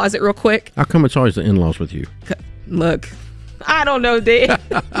everything in the closet real quick. How come it's always the in-laws with you? Look, I don't know, Dave.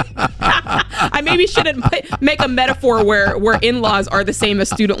 I maybe shouldn't make a metaphor where in-laws are the same as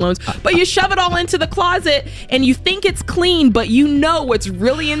student loans. But you shove it all into the closet and you think it's clean, but you know what's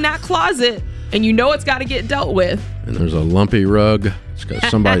really in that closet and you know it's got to get dealt with. And there's a lumpy rug. It's got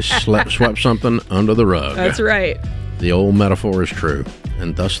somebody swept something under the rug. That's right. The old metaphor is true,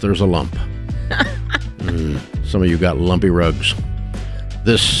 and thus there's a lump. Some of you got lumpy rugs.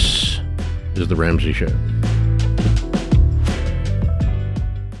 This is The Ramsey Show.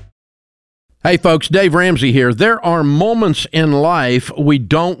 Hey folks, Dave Ramsey here. There are moments in life we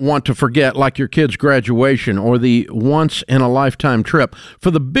don't want to forget, like your kid's graduation or the once-in-a-lifetime trip.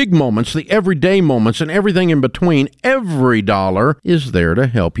 For the big moments, the everyday moments, and everything in between, every dollar is there to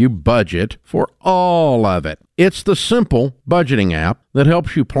help you budget for all of it. It's the Simple budgeting app that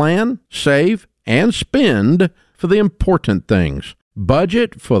helps you plan, save, and spend for the important things.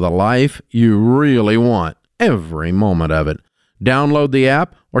 Budget for the life you really want, every moment of it. Download the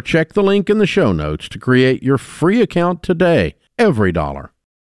app or check the link in the show notes to create your free account today. Every dollar.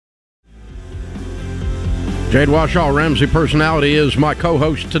 Jade Warshaw, Ramsey Personality, is my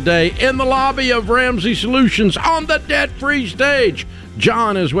co-host today in the lobby of Ramsey Solutions on the debt-free stage.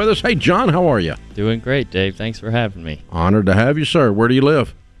 John is with us. Hey, John, how are you? Doing great, Dave. Thanks for having me. Honored to have you, sir. Where do you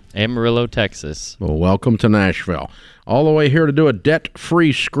live? Amarillo, Texas. Well, welcome to Nashville. All the way here to do a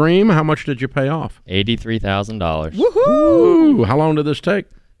debt-free scream. How much did you pay off? $83,000. Woohoo! How long did this take?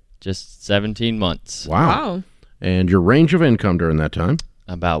 Just 17 months. Wow. And your range of income during that time?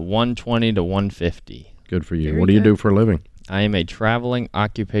 About 120 to 150. Good for you. What do you do for a living? I am a traveling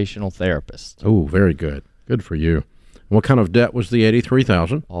occupational therapist. Oh, very good. Good for you. What kind of debt was the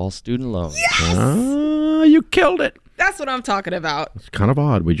 $83,000? All student loans. Yes! You killed it. That's what I'm talking about. It's kind of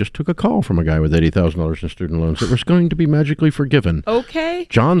odd. We just took a call from a guy with $80,000 in student loans that was going to be magically forgiven. Okay.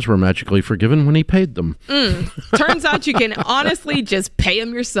 John's were magically forgiven when he paid them. Turns out you can honestly just pay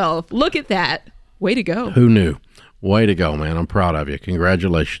them yourself. Look at that. Way to go. Who knew? Way to go, man. I'm proud of you.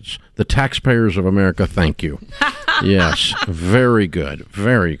 Congratulations. The taxpayers of America, thank you. Yes. Very good.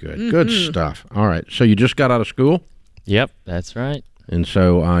 Very good. Good stuff. All right. So you just got out of school? Yep, that's right. And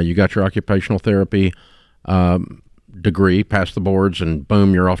so you got your occupational therapy degree, passed the boards, and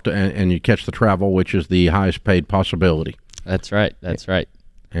boom, you're off to, and you catch the travel, which is the highest paid possibility. That's right. That's right.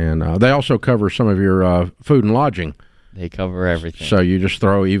 And they also cover some of your food and lodging. They cover everything. So you just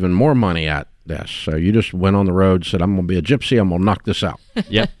throw even more money at this. So you just went on the road, said, I'm going to be a gypsy. I'm going to knock this out.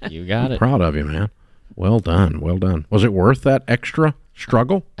 Yep, you got it. Proud of you, man. Well done. Well done. Was it worth that extra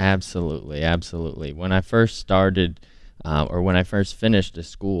struggle? Absolutely. Absolutely. When I first started, or when I first finished the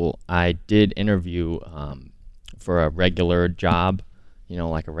school, I did interview for a regular job,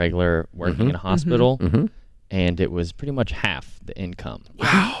 like a regular working in a hospital. And it was pretty much half the income.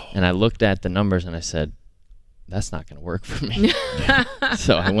 Wow. And I looked at the numbers and I said, that's not going to work for me.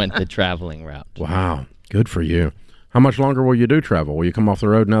 So I went the traveling route. Wow. Good for you. How much longer will you do travel? Will you come off the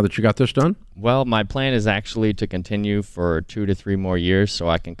road now that you got this done? Well, my plan is actually to continue for 2 to 3 more years so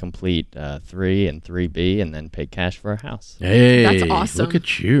I can complete 3 and 3B and then pay cash for a house. Hey, that's awesome. Look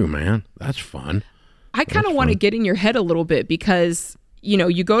at you, man. That's fun. I kind of want to get in your head a little bit because,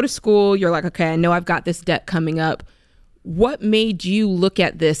 you go to school, you're like, okay, I know I've got this debt coming up. What made you look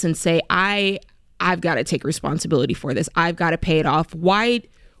at this and say, I've got to take responsibility for this. I've got to pay it off. Why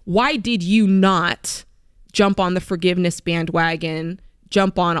did you not jump on the forgiveness bandwagon,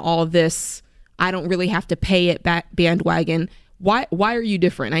 jump on all this, I don't really have to pay it back bandwagon? Why are you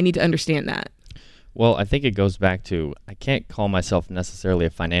different? I need to understand that. Well, I think it goes back to, I can't call myself necessarily a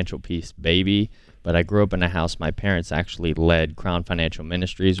financial peace baby, but I grew up in a house. My parents actually led Crown Financial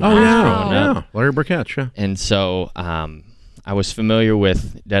Ministries when I was growing up. Yeah, Larry Burkett, yeah. And so I was familiar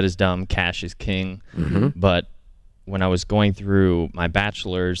with debt is dumb, cash is king. But when I was going through my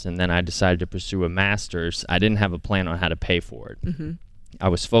bachelor's and then I decided to pursue a master's, I didn't have a plan on how to pay for it. I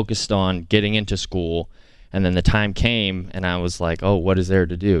was focused on getting into school, and then the time came and I was like, oh, what is there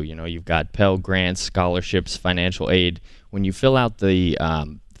to do? You've got Pell Grants, scholarships, financial aid. When you fill out the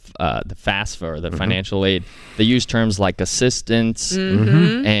FAFSA, or the financial aid, they use terms like assistance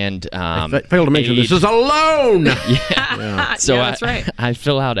and I failed to mention this is a loan. So that's right. I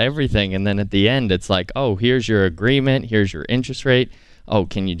fill out everything, and then at the end it's like, oh, here's your agreement, here's your interest rate. Oh,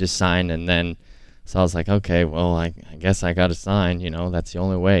 can you just sign? And then so I was like, okay, well, I guess I got to sign. That's the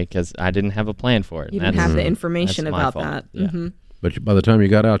only way, because I didn't have a plan for it. You didn't have the information about that. Yeah. But by the time you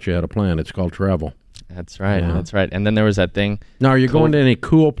got out, you had a plan. It's called travel. That's right. Yeah. That's right. And then there was that thing. Now, are you going to any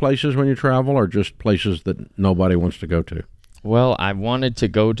cool places when you travel, or just places that nobody wants to go to? Well, I wanted to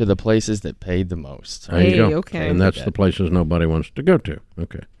go to the places that paid the most. There you go. Okay. And that's the places nobody wants to go to.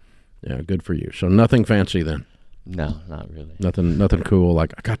 Okay. Yeah, good for you. So nothing fancy then? No, not really. Nothing cool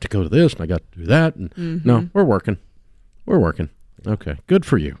like, I got to go to this and I got to do that. And no, we're working. Okay. Good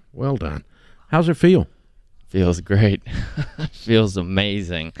for you. Well done. How's it feel? Feels great. Feels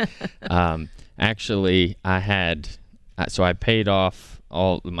amazing. Actually, I paid off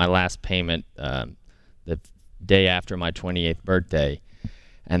all my last payment the day after my 28th birthday,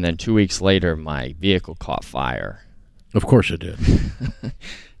 and then 2 weeks later, my vehicle caught fire. Of course it did.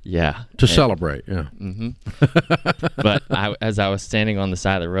 Yeah. To celebrate, yeah. But as I was standing on the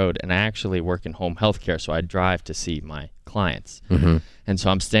side of the road, and I actually work in home health care, so I drive to see my clients. And so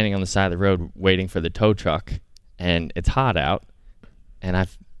I'm standing on the side of the road waiting for the tow truck, and it's hot out, and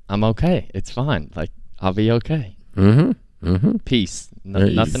I'm okay. It's fine. Like, I'll be okay. Peace.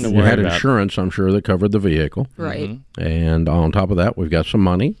 Nothing to worry about. You had insurance, I'm sure, that covered the vehicle. Right. And on top of that, we've got some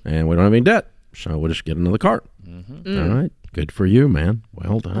money, and we don't have any debt. So we'll just get another cart. All right. Good for you, man.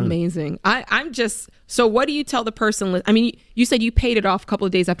 Well done. Amazing. I'm just, so what do you tell the person? I mean, you said you paid it off a couple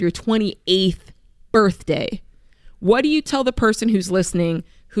of days after your 28th birthday. What do you tell the person who's listening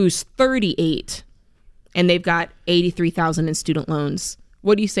who's 38 and they've got $83,000 in student loans?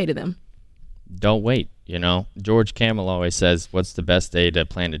 What do you say to them? Don't wait. George Camel always says, what's the best day to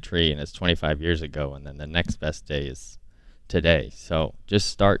plant a tree? And it's 25 years ago. And then the next best day is today. So just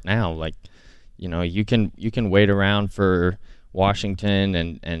start now. Like, you can wait around for Washington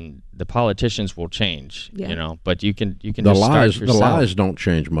and the politicians will change, but you can just start yourself. The lies don't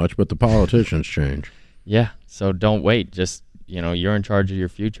change much, but the politicians change. Yeah. So don't wait. Just, you're in charge of your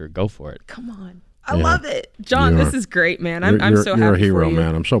future. Go for it. Come on. I love it. John, this is great, man. I'm so happy You're a hero, for you.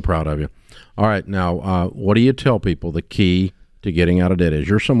 man. I'm so proud of you. All right. Now, what do you tell people the key to getting out of debt is?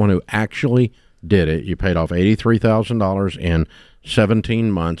 You're someone who actually did it. You paid off $83,000 in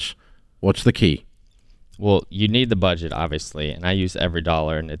 17 months. What's the key? Well, you need the budget, obviously, and I use every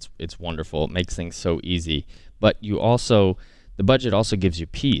dollar, and it's wonderful. It makes things so easy. But the budget also gives you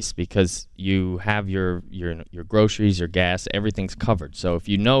peace because you have your groceries, your gas, everything's covered. So if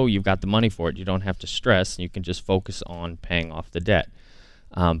you know you've got the money for it, you don't have to stress, and you can just focus on paying off the debt.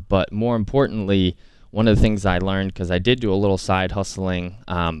 But more importantly, one of the things I learned, because I did do a little side hustling,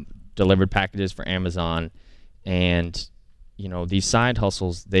 delivered packages for Amazon, and these side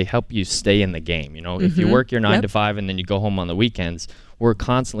hustles, they help you stay in the game. If you work your 9 to 5 and then you go home on the weekends, we're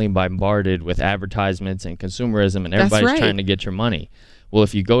constantly bombarded with advertisements and consumerism, and everybody's trying to get your money. Well,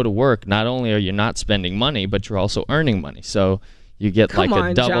 if you go to work, not only are you not spending money, but you're also earning money. So you get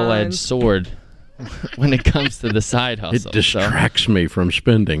a double-edged sword when it comes to the side hustle. It distracts me from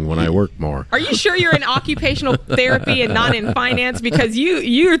spending when I work more. Are you sure you're in occupational therapy and not in finance? Because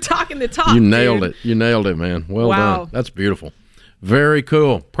you're talking the talk. You nailed it. You nailed it, man. Well done. That's beautiful. Very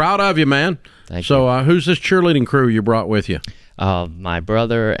cool. Proud of you, man. Thank you. So who's this cheerleading crew you brought with you? My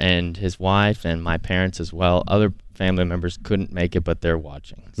brother and his wife and my parents as well. Other family members couldn't make it, but they're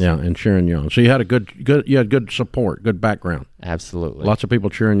watching. So. Yeah, and cheering you on. So you had you had good support, good background. Absolutely. Lots of people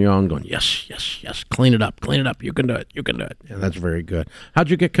cheering you on, going, yes, yes, yes, clean it up. You can do it. You can do it. Yeah, that's very good.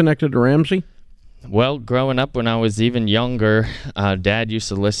 How'd you get connected to Ramsey? Well, growing up when I was even younger, Dad used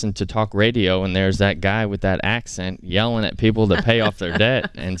to listen to talk radio, and there's that guy with that accent yelling at people to pay off their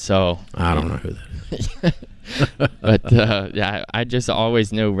debt. And so I don't know who that is. But I just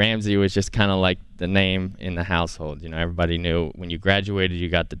always knew Ramsey was just kind of like the name in the household. Everybody knew when you graduated, you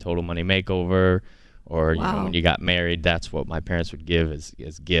got the Total Money Makeover, or when you got married, that's what my parents would give as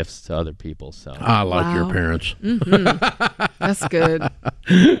gifts to other people. So I like your parents. Mm-hmm. That's good.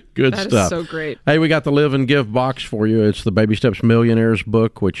 Good that stuff. That is so great. Hey, we got the Live and Give box for you. It's the Baby Steps Millionaires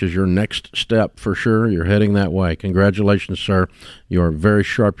book, which is your next step for sure. You're heading that way. Congratulations, sir. You're a very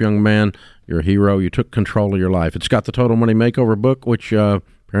sharp young man. You're a hero. You took control of your life. It's got the Total Money Makeover book, which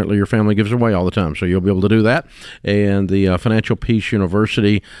apparently your family gives away all the time, so you'll be able to do that. And the Financial Peace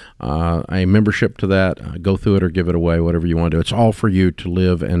University, a membership to that, go through it or give it away, whatever you want to do. It's all for you to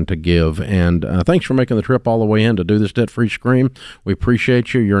live and to give. And thanks for making the trip all the way in to do this debt-free scream. We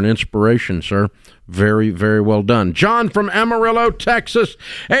appreciate you. You're an inspiration, sir. Very, very well done. John from Amarillo, Texas,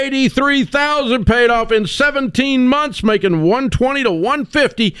 $83,000 paid off in 17 months, making $120 to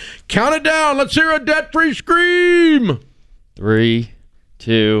 $150. Count it down. Let's hear a debt-free scream. 3,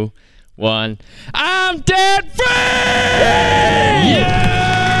 2, 1. I'm debt free! Yeah!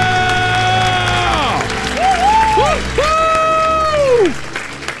 Woo-hoo!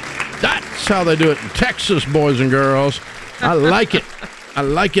 That's how they do it in Texas, boys and girls. I like it. I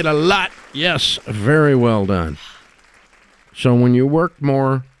like it a lot. Yes, very well done. So when you work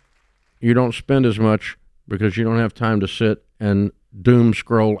more, you don't spend as much because you don't have time to sit and doom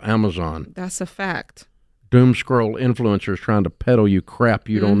scroll Amazon. That's a fact. Doom scroll influencers trying to peddle you crap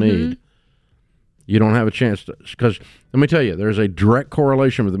you don't need. You don't have a chance to, because let me tell you, there's a direct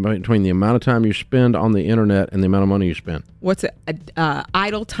correlation between the amount of time you spend on the internet and the amount of money you spend. What's it?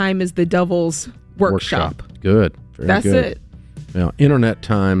 Idle time is the devil's workshop. Good. That's good. it. Now, internet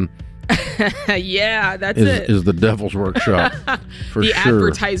time yeah, that's is the devil's workshop for the sure.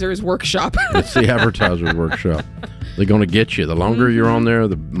 advertiser's workshop. It's the advertiser's workshop. They're going to get you. The longer you're on there,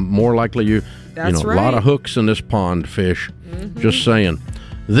 the more likely you. That's a lot of hooks in this pond, fish. Just saying.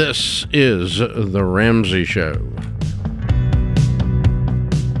 This is The Ramsey Show.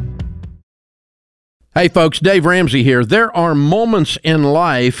 Hey folks, Dave Ramsey here. There are moments in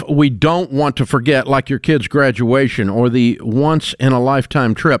life we don't want to forget, like your kid's graduation or the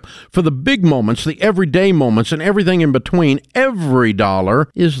once-in-a-lifetime trip. For the big moments, the everyday moments, and everything in between, every dollar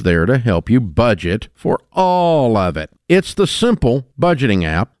is there to help you budget for all of it. It's the simple budgeting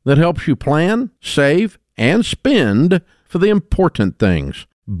app that helps you plan, save, and spend for the important things.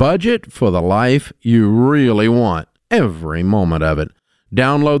 Budget for the life you really want, every moment of it.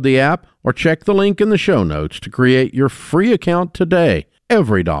 Download the app or check the link in the show notes to create your free account today.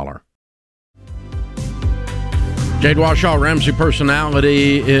 Every dollar. Jade Warshaw, Ramsey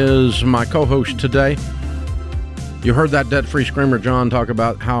Personality, is my co-host today. You heard that debt-free screamer John talk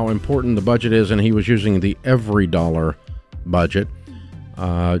about how important the budget is, and he was using the every dollar budget.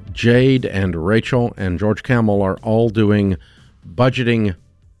 Jade and Rachel and George Camel are all doing budgeting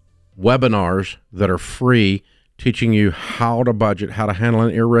webinars that are free, teaching you how to budget, how to handle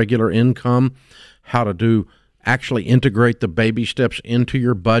an irregular income, how to actually integrate the baby steps into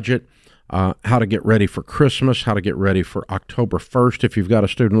your budget, how to get ready for Christmas, how to get ready for October 1st if you've got a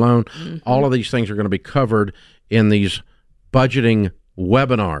student loan. All of these things are going to be covered in these budgeting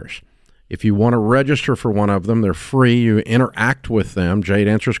webinars. If you want to register for one of them, they're free. You interact with them. Jade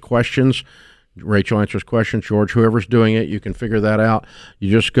answers questions. Rachel answers questions. George, whoever's doing it, you can figure that out. You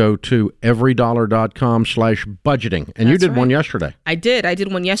just go to everydollar.com/budgeting. And you did one yesterday. I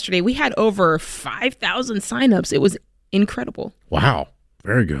did one yesterday. We had over 5,000 signups. It was incredible. Wow.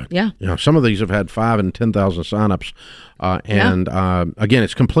 Very good. Yeah. Some of these have had 5,000 and 10,000 signups. Again,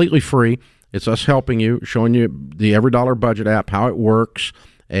 it's completely free. It's us helping you, showing you the Every Dollar Budget app, how it works.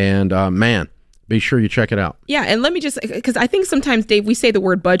 And man, be sure you check it out. Yeah, and let me just, because I think sometimes, Dave, we say the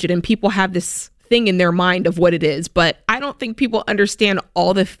word budget and people have this thing in their mind of what it is, but I don't think people understand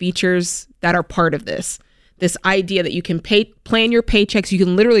all the features that are part of this. This idea that you can plan your paychecks, you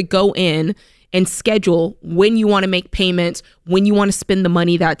can literally go in and schedule when you want to make payments, when you want to spend the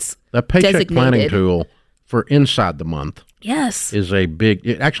money that's that paycheck designated. Planning tool for inside the month. Yes. Is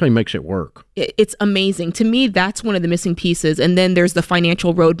it actually makes it work. It's amazing. To me, that's one of the missing pieces. And then there's the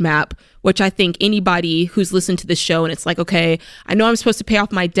financial roadmap, which I think anybody who's listened to this show and it's like, okay, I know I'm supposed to pay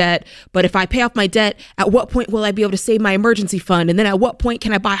off my debt, but if I pay off my debt, at what point will I be able to save my emergency fund? And then at what point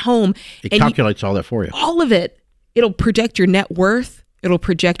can I buy a home? It calculates all that for you. All of it. It'll project your net worth. It'll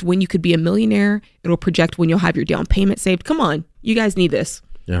project when you could be a millionaire. It'll project when you'll have your down payment saved. Come on. You guys need this.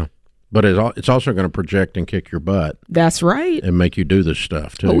 Yeah. But it's also going to project and kick your butt. That's right. And make you do this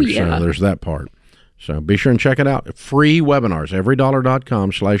stuff, too. Oh, yeah. So there's that part. So be sure and check it out. Free webinars,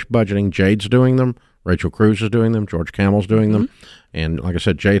 everydollar.com/budgeting. Jade's doing them. Rachel Cruz is doing them. George Camel's doing them. And like I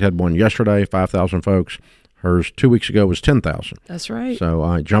said, Jade had one yesterday, 5,000 folks. Hers 2 weeks ago was 10,000. That's right.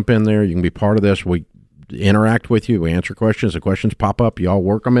 So jump in there. You can be part of this. We interact with you. We answer questions. The questions pop up. You all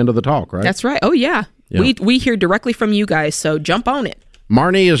work them into the talk, right? That's right. Oh, yeah. We hear directly from you guys, so jump on it.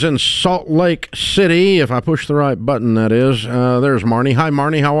 Marnie is in Salt Lake City. If I push the right button, that is. There's Marnie. Hi,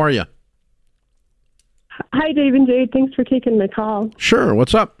 Marnie. How are you? Hi, Dave and Jade. Thanks for taking my call. Sure.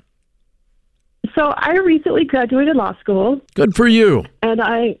 What's up? So I recently graduated law school. Good for you. And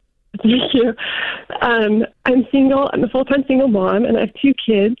thank you. I'm single. I'm a full-time single mom, and I have 2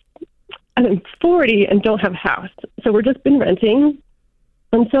 kids. And I'm 40 and don't have a house. So we're just been renting.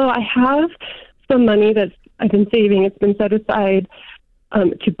 And so I have some money that I've been saving. It's been set aside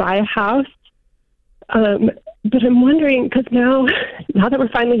to buy a house. But I'm wondering, because now that we're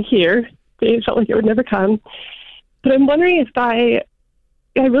finally here, it felt like it would never come. But I'm wondering if I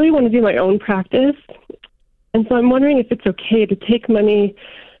really want to do my own practice. And so I'm wondering if it's okay to take money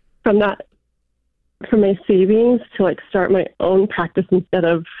from my savings to like start my own practice instead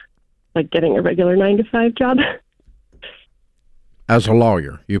of like getting a regular 9-to-5 job. As a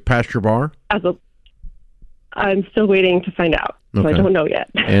lawyer, you passed your bar? I'm still waiting to find out. So I don't know yet.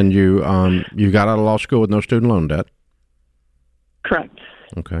 And you got out of law school with no student loan debt? Correct.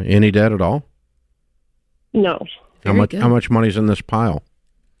 Okay. Any debt at all? No. How much money's in this pile?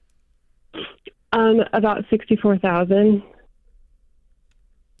 About $64,000.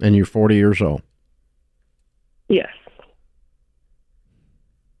 And you're 40 years old? Yes.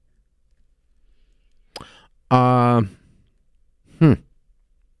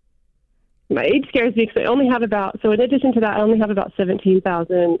 My age scares me because I only have so in addition to that, I only have about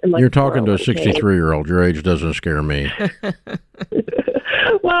 $17,000. You're talking to a 63-year-old. Your age doesn't scare me.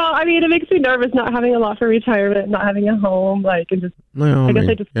 Well, I mean, it makes me nervous not having a lot for retirement, not having a home, I guess I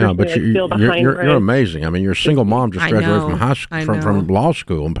just feel behind. You're amazing. I mean, you're a single mom, just graduated from high school, from law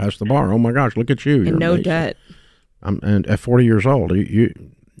school, and passed the bar. Oh my gosh, look at you! You're no amazing. Debt. And at 40 years old, you're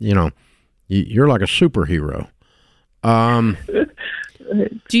like a superhero. Do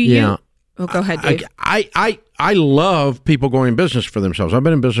you? Yeah. Oh, go ahead, Dave. I love people going in business for themselves. I've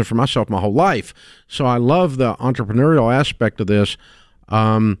been in business for myself my whole life, so I love the entrepreneurial aspect of this.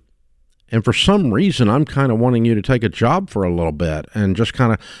 And for some reason, I'm kind of wanting you to take a job for a little bit and just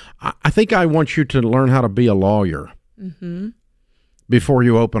kind of. I think I want you to learn how to be a lawyer before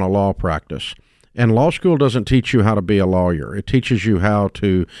you open a law practice. And law school doesn't teach you how to be a lawyer. It teaches you how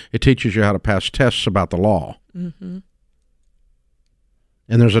to pass tests about the law. Mm-hmm.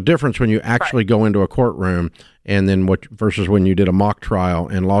 And there's a difference when you actually go into a courtroom and then versus when you did a mock trial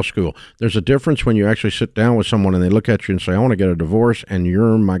in law school. There's a difference when you actually sit down with someone and they look at you and say, I want to get a divorce and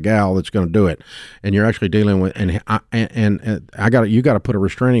you're my gal that's going to do it. And you're actually dealing with, you got to put a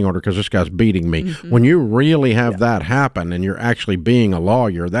restraining order because this guy's beating me. Mm-hmm. When you really have that happen and you're actually being a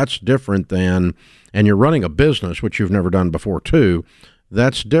lawyer, that's different than, and you're running a business, which you've never done before too.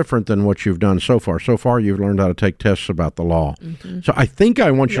 That's different than what you've done so far. So far, you've learned how to take tests about the law. Mm-hmm. So I think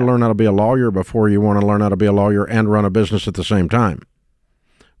I want you to learn how to be a lawyer before you want to learn how to be a lawyer and run a business at the same time.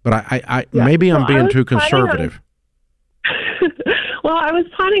 But maybe I'm being too conservative. Well, I was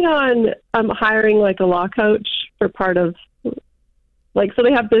planning on hiring like a law coach for part of Like, so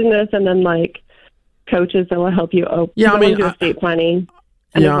they have business and then like coaches that will help you open. Yeah, I mean, do estate planning.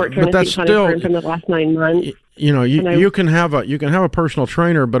 And yeah, I've worked for an but that's estate planning still firm for the last 9 months. You know, you can have a personal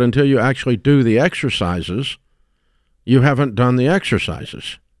trainer, but until you actually do the exercises, you haven't done the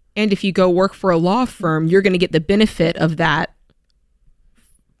exercises. And if you go work for a law firm, you're going to get the benefit of that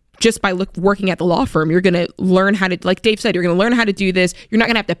just by working at the law firm. You're going to learn how to, like Dave said, you're going to learn how to do this. You're not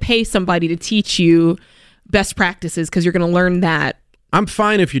going to have to pay somebody to teach you best practices because you're going to learn that. I'm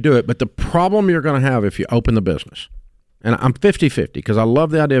fine if you do it, but the problem you're going to have if you open the business, and I'm 50-50 because I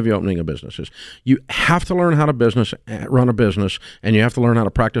love the idea of you opening a business, is you have to learn how to run a business, and you have to learn how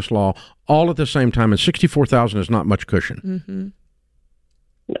to practice law all at the same time, and $64,000 is not much cushion.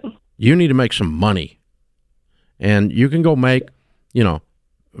 Mm-hmm. No. You need to make some money, and you can go make,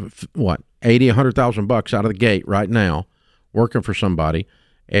 what, $80,000-$100,000 out of the gate right now, working for somebody,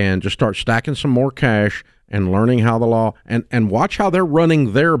 and just start stacking some more cash and learning how the law, and watch how they're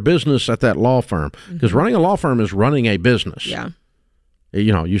running their business at that law firm. Because running a law firm is running a business. Yeah.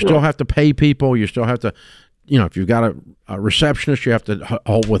 You still have to pay people. You still have to, if you've got a receptionist, you have to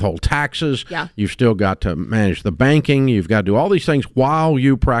withhold taxes. Yeah. You've still got to manage the banking. You've got to do all these things while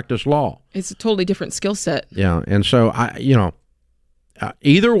you practice law. It's a totally different skill set. Yeah. And so,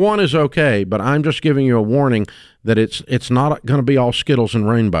 either one is okay, but I'm just giving you a warning that it's not going to be all Skittles and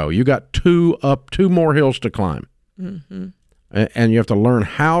rainbow. You got two more hills to climb. Mm-hmm. And you have to learn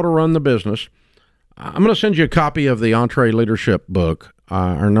how to run the business. I'm going to send you a copy of the Entree Leadership book,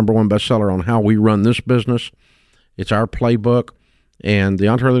 our #1 bestseller on how we run this business. It's our playbook, and the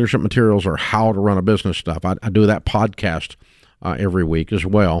Entree Leadership materials are how to run a business stuff. I do that podcast every week as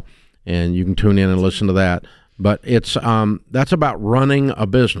well, and you can tune in and listen to that. But it's that's about running a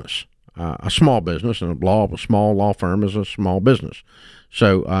business, a small business, and a small law firm is a small business.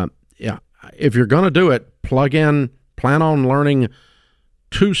 So, if you're going to do it, plan on learning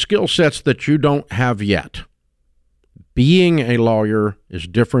 2 skill sets that you don't have yet. Being a lawyer is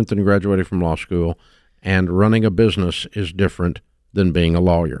different than graduating from law school, and running a business is different than being a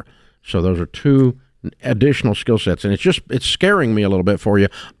lawyer. So those are 2 additional skill sets, and it's scaring me a little bit for you.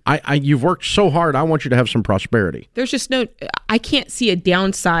 You've worked so hard. I want you to have some prosperity. There's just I can't see a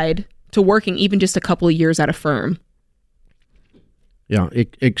downside to working even just a couple of years at a firm. Yeah,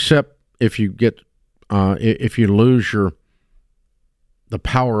 except if you get if you lose the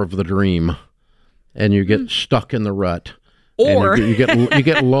power of the dream, and you get stuck in the rut, or you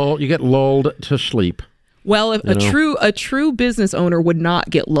get lulled to sleep. Well, if a true business owner would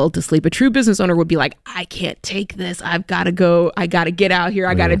not get lulled to sleep. A true business owner would be like, I can't take this. I've got to go. I got to get out here.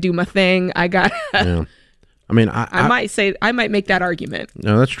 I got to do my thing. I got. Yeah. I mean, I might make that argument.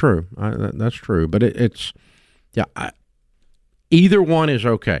 No, that's true. That's true. But either one is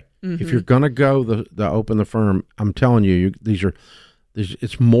okay. Mm-hmm. If you're gonna go the open the firm, I'm telling you,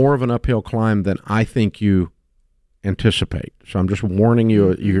 it's more of an uphill climb than I think you anticipate. So I'm just warning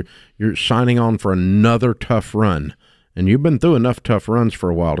you, you're signing on for another tough run, and you've been through enough tough runs for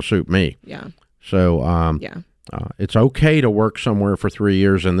a while to suit me. Yeah. So it's okay to work somewhere for 3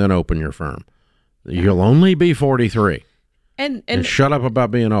 years and then open your firm. You'll only be 43. And shut up about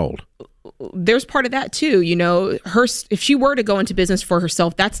being old. There's part of that too. If she were to go into business for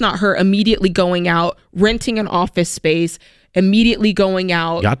herself, that's not her immediately going out, renting an office space, immediately going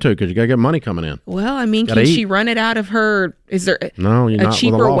out. Got to, because you got to get money coming in. Well, I mean, can she run it out of her? Is there no? You're a not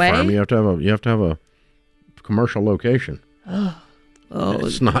cheaper with a law way? firm. You have to have a commercial location. Oh,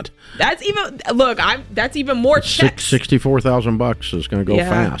 it's not. That's even more checks. $64,000 is going to go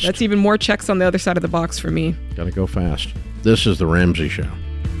fast. That's even more checks on the other side of the box for me. Got to go fast. This is the Ramsey Show.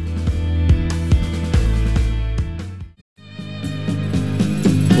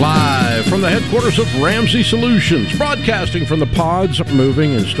 Live from the headquarters of Ramsey Solutions, broadcasting from the Pods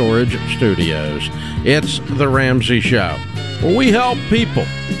Moving and Storage Studios. It's the Ramsey Show, where we help people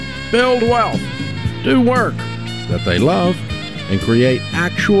build wealth, do work that they love, and create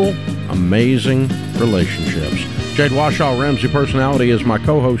actual amazing relationships. Jade Washaw, Ramsey Personality, is my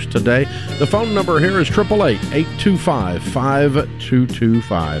co-host today. The phone number here is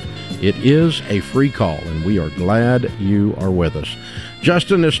 888-825-5225. It is a free call, and we are glad you are with us.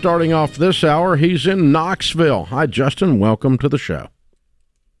 Justin is starting off this hour. He's in Knoxville. Hi, Justin. Welcome to the show.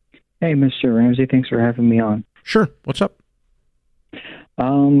 Hey, Mr. Ramsey. Thanks for having me on. Sure. What's up?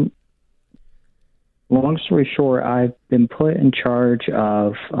 Long story short, I've been put in charge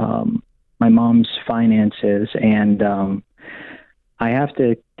of my mom's finances, and I have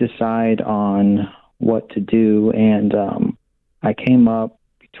to decide on what to do. And I came up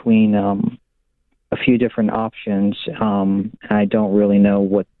between a few different options, and I don't really know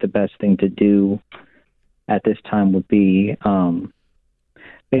what the best thing to do at this time would be.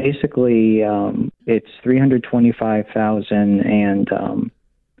 basically, it's $325,000, and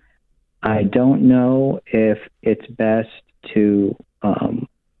I don't know if it's best to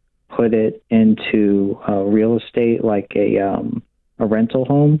put it into real estate, like a rental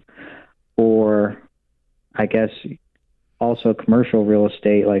home, or I guess also commercial real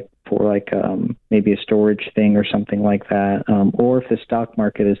estate, like for maybe a storage thing or something like that, or if the stock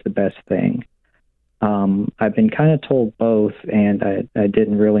market is the best thing. I've been kind of told both, and I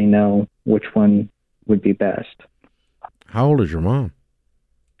didn't really know which one would be best. How old is your mom?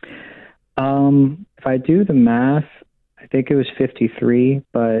 If I do the math, I think it was 53,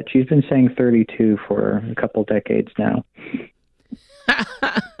 but she's been saying 32 for a couple decades now.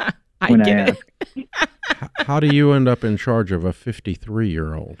 I get it. How do you end up in charge of a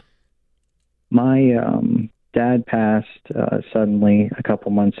 53-year-old? My dad passed suddenly a couple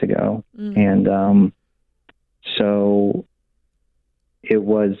months ago, and so it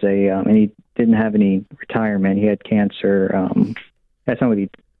was and he didn't have any retirement. He had cancer. That's not what he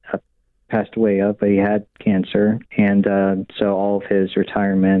passed away of, but he had cancer, and so all of his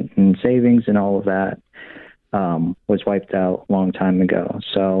retirement and savings and all of that was wiped out a long time ago.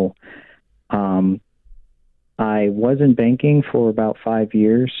 So I was in banking for about 5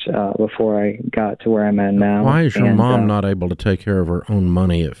 years before I got to where I'm at now. Why is your mom not able to take care of her own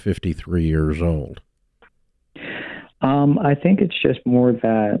money at 53 years old? I think it's just more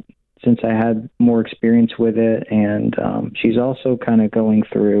that since I had more experience with it, and she's also kind of going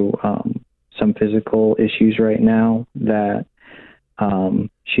through some physical issues right now that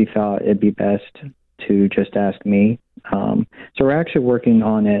she thought it'd be best to just ask me. So we're actually working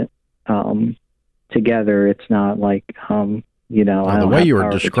on it together. It's not like, the way you were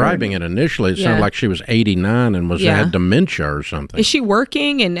describing it initially, it sounded like she was 89 and had dementia or something. Is she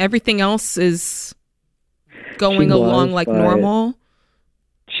working and everything else is going along like normal?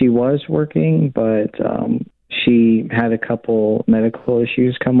 She was working, but she had a couple medical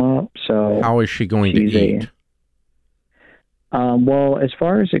issues come up. So how is she going to eat? Well, as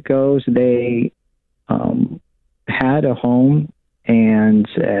far as it goes, they had a home, and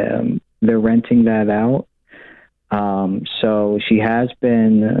they're renting that out. So she has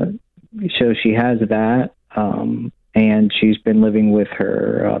been. So she has that, and she's been living with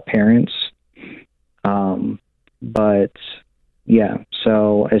her parents. But yeah,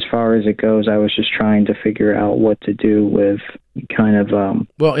 so as far as it goes, I was just trying to figure out what to do with kind of.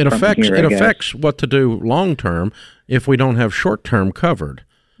 Well, it affects what to do long term if we don't have short term covered.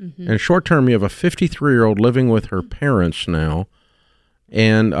 Mm-hmm. And short term, you have a 53-year-old living with her parents now,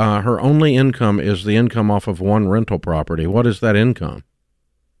 and her only income is the income off of one rental property. What is that income?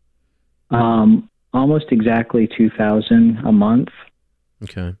 Almost exactly $2,000 a month.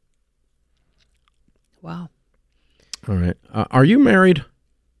 Okay. Wow. All right. Are you married?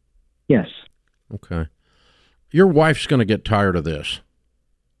 Yes. Okay. Your wife's going to get tired of this.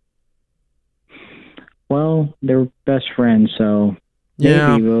 Well, they're best friends, so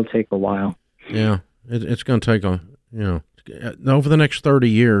maybe it'll take a while. Yeah. It's going to take over the next 30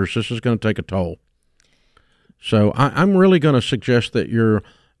 years, this is going to take a toll. So I'm really going to suggest that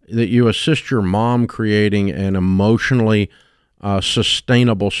you assist your mom creating an emotionally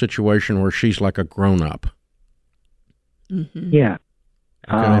sustainable situation where she's like a grown-up. Mm-hmm. Yeah.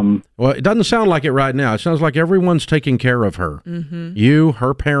 Okay. Well, it doesn't sound like it right now. It sounds like everyone's taking care of her. Mm-hmm. You,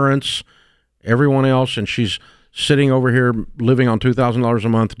 her parents, everyone else, and she's sitting over here living on $2,000 a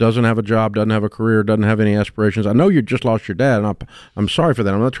month, doesn't have a job, doesn't have a career, doesn't have any aspirations. I know you just lost your dad, and I'm sorry for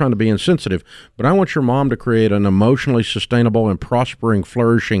that. I'm not trying to be insensitive, but I want your mom to create an emotionally sustainable and prospering,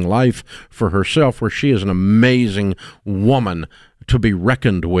 flourishing life for herself where she is an amazing woman to be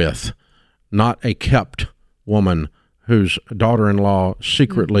reckoned with, not a kept woman whose daughter-in-law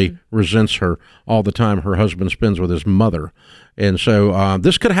secretly resents her all the time her husband spends with his mother. And so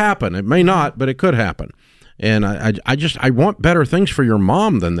this could happen. It may not, but it could happen. And I want better things for your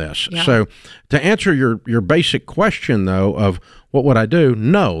mom than this. Yeah. So to answer your basic question, though, of what would I do?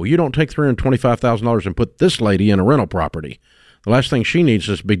 No, you don't take $325,000 and put this lady in a rental property. The last thing she needs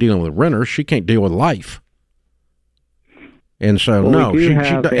is to be dealing with renters. She can't deal with life. And so, no, you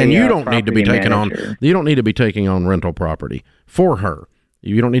don't need to be taking on. You don't need to be taking on rental property for her.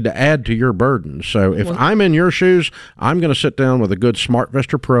 You don't need to add to your burden. So if I'm in your shoes, I'm going to sit down with a good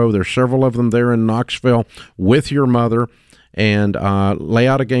SmartVestor Pro. There's several of them there in Knoxville with your mother, and lay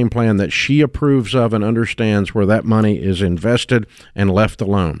out a game plan that she approves of and understands where that money is invested and left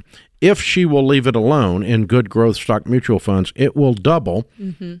alone. If she will leave it alone in good growth stock mutual funds, it will double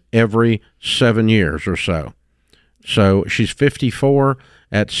every 7 years or so. So she's 54.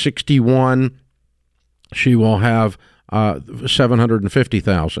 At 61, she will have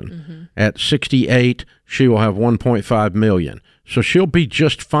 $750,000. At 68, she will have $1.5 million. So she'll be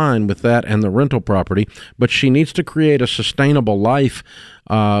just fine with that and the rental property, but she needs to create a sustainable life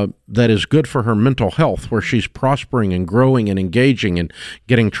that is good for her mental health, where she's prospering and growing and engaging and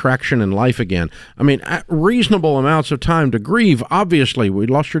getting traction in life again. I mean, reasonable amounts of time to grieve. Obviously, we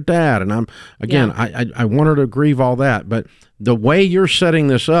lost your dad, and I want her to grieve all that, but the way you're setting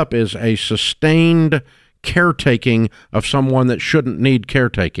this up is a sustained caretaking of someone that shouldn't need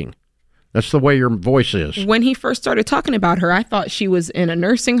caretaking. That's the way your voice is. When he first started talking about her, I thought she was in a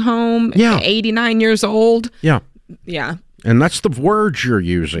nursing home, 89 years old. Yeah. Yeah. And that's the words you're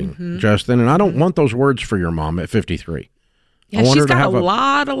using, Justin. And I don't want those words for your mom at 53. Yeah, she's got a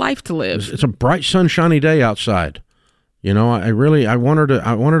lot of life to live. It's a bright, sunshiny day outside. You know, I want her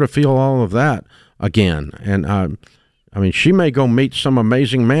to feel all of that again. And I mean, she may go meet some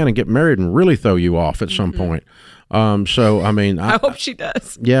amazing man and get married and really throw you off at some point. So, I mean, I hope she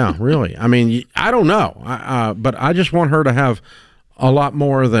does. Yeah, really. I mean, I don't know. But I just want her to have a lot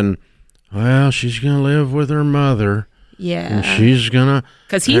more than, well, she's going to live with her mother. Yeah. And she's going to.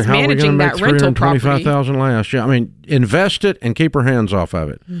 Because he's managing that rental property. $325,000 last year. I mean, invest it and keep her hands off of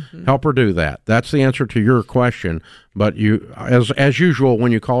it. Help her do that. That's the answer to your question. But you, as usual,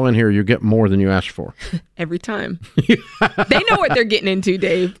 when you call in here, you get more than you ask for. Every time. They know what they're getting into,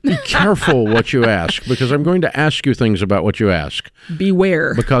 Dave. Be careful what you ask, because I'm going to ask you things about what you ask.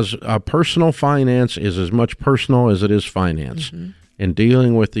 Beware. Because personal finance is as much personal as it is finance. And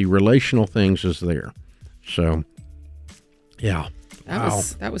dealing with the relational things is there. So, yeah.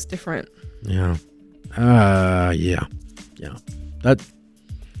 That was different. Yeah. Yeah.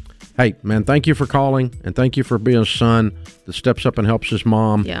 Hey, man, thank you for calling, and thank you for being a son that steps up and helps his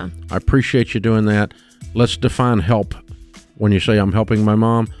mom. Yeah. I appreciate you doing that. Let's define help. When you say I'm helping my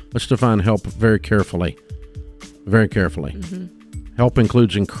mom, let's define help very carefully. Very carefully. Help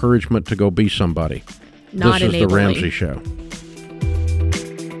includes encouragement to go be somebody. Not this is enabling. The Ramsey Show.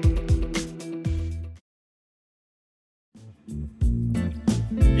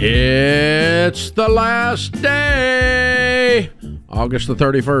 It's the last day. August the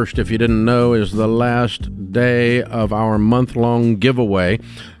 31st, if you didn't know, is the last day of our month-long giveaway.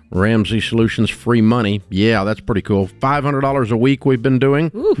 Ramsey Solutions free money. Yeah, that's pretty cool. $500 a week we've been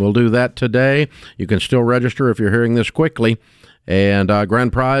doing. Ooh. We'll do that today. You can still register if you're hearing this quickly. And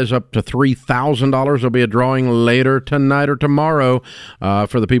grand prize up to $3,000. There'll be a drawing later tonight or tomorrow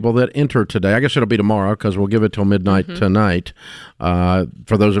for the people that enter today. I guess it'll be tomorrow because we'll give it till midnight tonight. For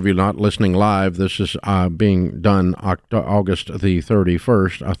those of you not listening live, this is being done August the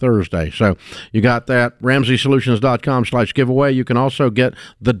 31st, a Thursday. So you got that, RamseySolutions.com/giveaway. You can also get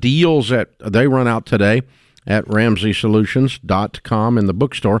the deals that they run out today at RamseySolutions.com in the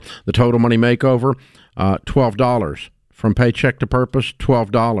bookstore. The Total Money Makeover, $12. From Paycheck to Purpose,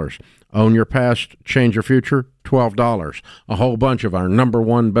 $12. Own Your Past, Change Your Future, $12. A whole bunch of our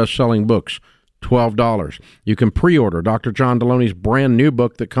 #1 best-selling books, $12. You can pre-order Dr. John Deloney's brand new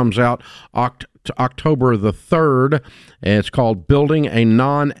book that comes out October the 3rd. It's called Building a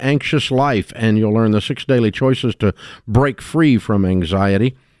Non-Anxious Life, and you'll learn the 6 daily choices to break free from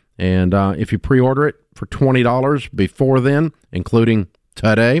anxiety. And if you pre-order it for $20 before then, including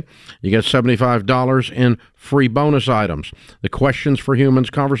today, you get $75 in free bonus items. The Questions for Humans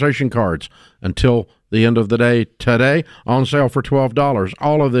conversation cards until the end of the day today, on sale for $12.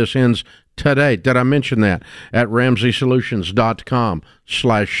 All of this ends today. Did I mention that? At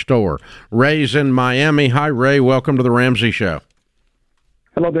RamseySolutions.com/store. Ray's in Miami. Hi, Ray. Welcome to the Ramsey Show.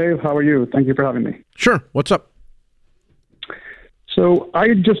 Hello, Dave. How are you? Thank you for having me. Sure. What's up? So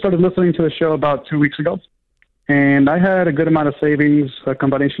I just started listening to the show about 2 weeks ago. And I had a good amount of savings, a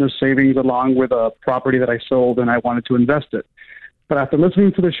combination of savings along with a property that I sold, and I wanted to invest it. But after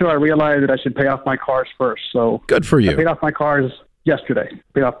listening to the show, I realized that I should pay off my cars first. So good for you. I paid off my cars yesterday.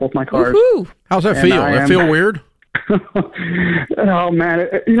 Paid off both my cars. Woo-hoo. How's that feel? That feel weird? Oh, man.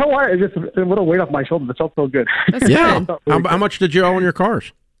 You know what? It's just a little weight off my shoulders. It felt so good. Yeah. How much did you owe on your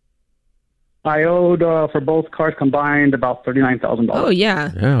cars? I owed, for both cars combined, about $39,000. Oh,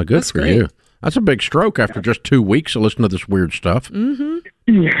 yeah. Yeah, good for you. That's a big stroke after just 2 weeks of listening to this weird stuff. Because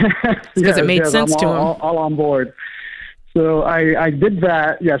it made sense to him. All on board. So I did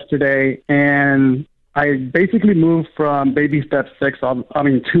that yesterday, and I basically moved from baby step 2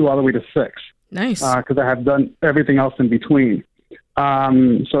 all the way to 6. Nice. Because I have done everything else in between.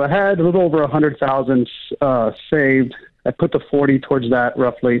 So I had a little over $100,000 saved. I put the 40 towards that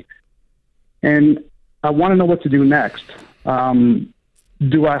roughly, and I want to know what to do next.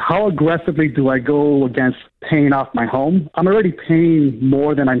 How aggressively do I go against paying off my home? I'm already paying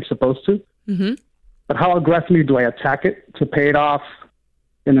more than I'm supposed to. But how aggressively do I attack it to pay it off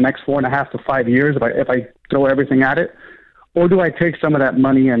in the next 4.5 to 5 years if I throw everything at it? Or do I take some of that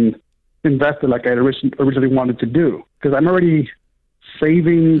money and invest it like I originally wanted to do? Because I'm already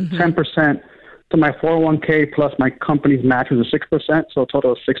saving 10% to my 401k plus my company's match is a 6%, so a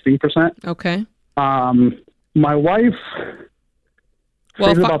total of 16%. Okay. My wife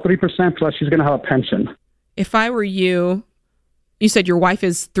saves about 3% plus she's going to have a pension. If I were you said your wife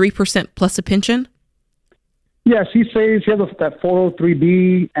is 3% plus a pension? Yeah, she saves, she has that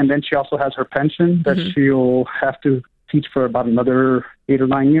 403B, and then she also has her pension that she'll have to teach for about another 8 or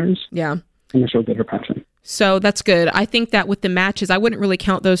 9 years. Yeah. And then she'll get her pension. So that's good. I think that with the matches, I wouldn't really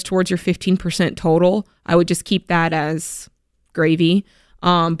count those towards your 15% total. I would just keep that as gravy.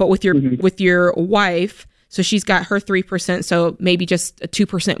 But with your wife, so she's got her 3%, so maybe just a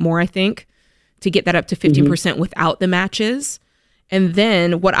 2% more, I think, to get that up to 15% without the matches. And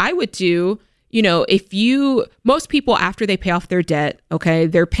then what I would do, most people after they pay off their debt, okay,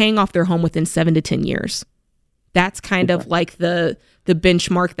 they're paying off their home within 7 to 10 years. That's kind of like the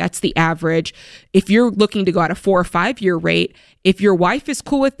benchmark. That's the average. If you're looking to go at a 4 or 5 year rate, if your wife is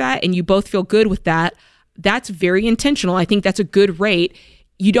cool with that and you both feel good with that, that's very intentional. I think that's a good rate.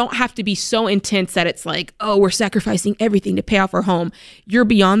 You don't have to be so intense that it's like, oh, we're sacrificing everything to pay off our home. You're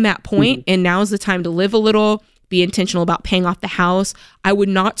beyond that point, and now's the time to live a little, be intentional about paying off the house. I would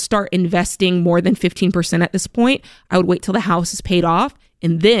not start investing more than 15% at this point. I would wait till the house is paid off,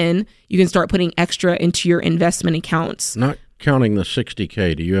 and then you can start putting extra into your investment accounts. Not counting the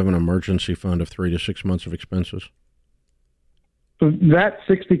 $60K, do you have an emergency fund of 3 to 6 months of expenses? So that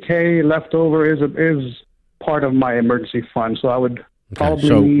 $60K left over is part of my emergency fund. So I would probably.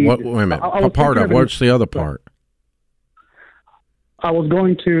 So wait a minute. What's the other part? I was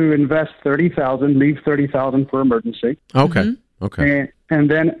going to invest $30,000, leave $30,000 for emergency. Okay. Okay. And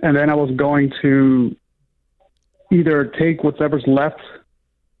then I was going to either take whatever's left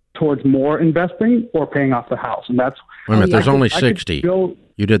towards more investing or paying off the house, and that's. Wait a minute. There's only 60.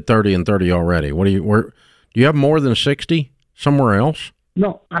 You did 30 and 30 already. Do you have more than 60 somewhere else?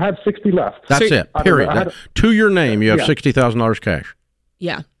 No, I have 60 left. That's it. Period. To your name, you have $60,000 cash.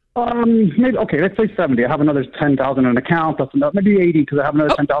 Yeah. Maybe let's say 70. I have another 10,000 in an account. That's maybe 80 because I have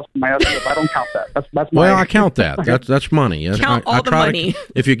another 10,000 for my other. I don't count that. That's my. Well, I count that. That's money. Count all the money.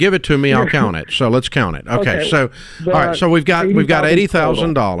 If you give it to me, I'll count it. So let's count it. Okay. So all right. So we've got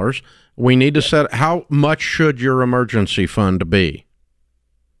 $80,000. We need to set. How much should your emergency fund be?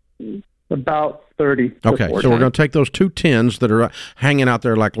 About 30. Okay, so we're going to take those 2 10s that are hanging out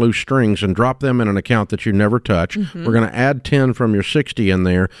there like loose strings and drop them in an account that you never touch. We're going to add 10 from your 60 in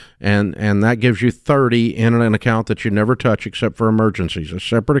there, and that gives you 30 in an account that you never touch except for emergencies, a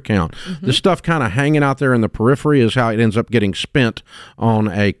separate account. This stuff kind of hanging out there in the periphery is how it ends up getting spent on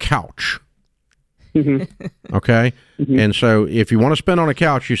a couch. Okay? And so if you want to spend on a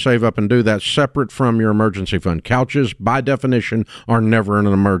couch, you save up and do that separate from your emergency fund. Couches, by definition, are never in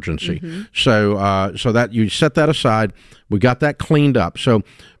an emergency. So that you set that aside. We got that cleaned up. So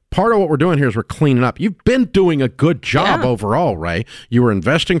part of what we're doing here is we're cleaning up. You've been doing a good job overall, Ray. You were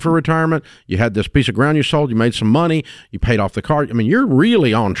investing for retirement. You had this piece of ground you sold. You made some money. You paid off the car. I mean, you're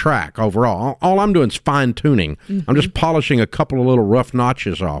really on track overall. All I'm doing is fine-tuning. I'm just polishing a couple of little rough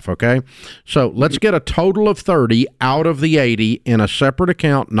notches off, okay? So let's get a total of 30 out of the 80 in a separate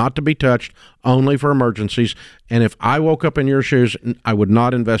account, not to be touched, only for emergencies. And if I woke up in your shoes, I would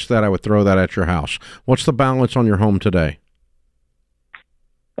not invest that. I would throw that at your house. What's the balance on your home today?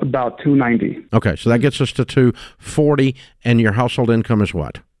 About $290. Okay, so that gets us to $240, and your household income is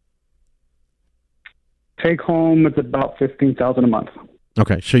what? Take home, it's about $15,000 a month.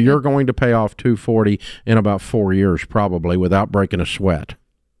 Okay, so you're going to pay off $240 in about 4 years, probably, without breaking a sweat.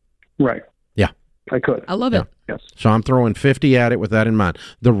 Right. Yeah. I could. I love it. Yes. So I'm throwing 50 at it with that in mind.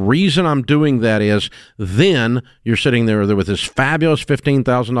 The reason I'm doing that is then you're sitting there with this fabulous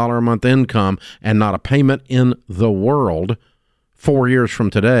 $15,000 a month income and not a payment in the world. 4 years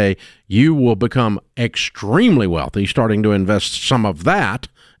from today, you will become extremely wealthy, starting to invest some of that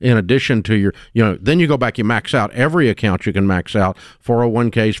in addition to your, then you go back, you max out every account you can max out,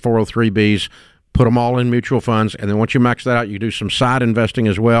 401ks, 403bs, put them all in mutual funds. And then once you max that out, you do some side investing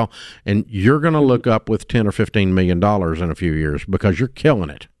as well. And you're going to look up with $10 or $15 million in a few years because you're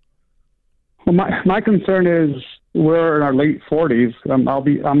killing it. Well, my concern is we're in our late 40s.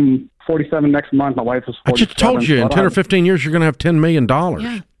 I'm 47 next month. My wife is 47. I just told you, in 10 or 15 years, you're going to have $10 million.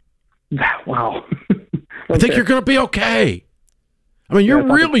 Yeah. Wow. I think you're going to be okay. I mean, you're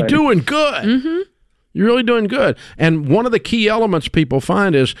really doing good. You're really doing good. And one of the key elements people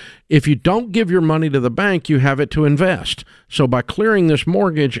find is if you don't give your money to the bank, you have it to invest. So by clearing this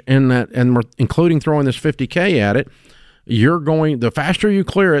mortgage and we're including throwing this $50K at it, the faster you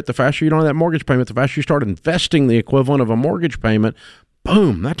clear it, the faster you don't have that mortgage payment, the faster you start investing the equivalent of a mortgage payment,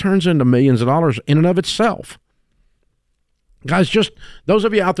 boom, that turns into millions of dollars in and of itself. Guys, just those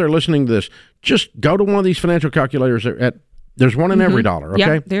of you out there listening to this, just go to one of these financial calculators. There's one in every dollar,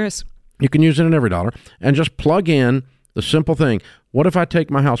 okay? Yeah, there is. You can use it in every dollar and just plug in the simple thing. What if I take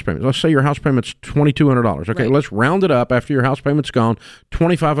my house payment? Let's say your house payment's $2,200. Okay, Right. Let's round it up after your house payment's gone,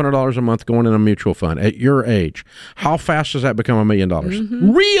 $2,500 a month going in a mutual fund at your age. How fast does that become $1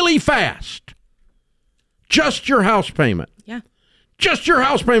 million? Really fast. Just your house payment. Yeah. Just your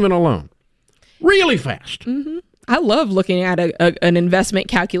house payment alone. Really fast. I love looking at an investment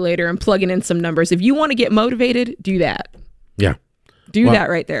calculator and plugging in some numbers. If you want to get motivated, do that. Yeah. Do that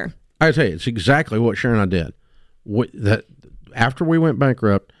right there. I tell you, it's exactly what Sharon and I did. After we went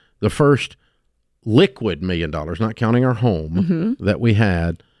bankrupt, the first liquid $1 million, not counting our home, that we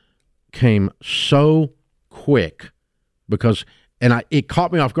had, came so quick because, it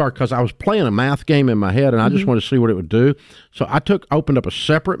caught me off guard because I was playing a math game in my head and I just wanted to see what it would do. So I opened up a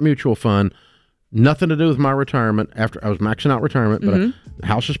separate mutual fund, nothing to do with my retirement. After I was maxing out retirement, but the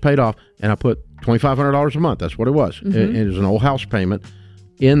house is paid off, and I put $2,500 a month. That's what it was. It was an old house payment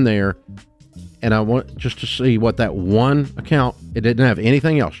in there, and I want just to see what that one account, it didn't have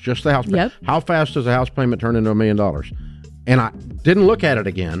anything else, just the house payment. How fast does a house payment turn into $1 million? And I didn't look at it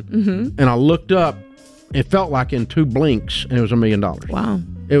again, and I looked up. It felt like in 2 blinks, and it was $1 million. Wow.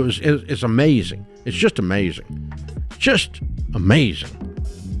 It's amazing. It's just amazing. Just amazing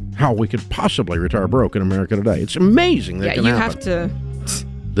how we could possibly retire broke in America today. It's amazing that can happen. Have to.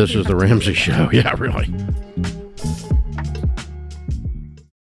 This is the Ramsey Show. Yeah, really.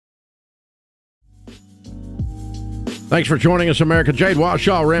 Thanks for joining us, America. Jade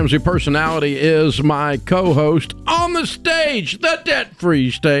Washaw, Ramsey Personality, is my co-host on the stage, the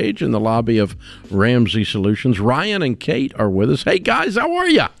debt-free stage in the lobby of Ramsey Solutions. Ryan and Kate are with us. Hey, guys, how are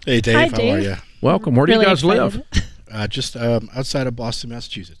you? Hey, Dave. Hi, how Dave. are you? Welcome. Where do you guys live? Just outside of Boston,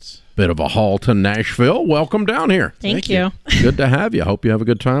 Massachusetts. Bit of a haul to Nashville. Welcome down here. Thank you. Good to have you. Hope you have a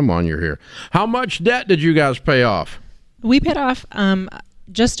good time while you're here. How much debt did you guys pay off? We paid off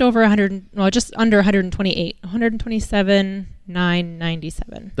just over 100, just under 128,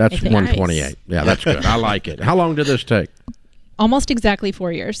 127,997. That's 128. Yeah, that's good. I like it. How long did this take? Almost exactly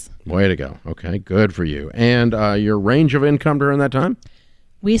 4 years. Way to go. Okay, good for you. And your range of income during that time?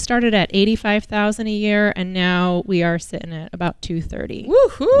 We started at $85,000 a year, and now we are sitting at about $230,000.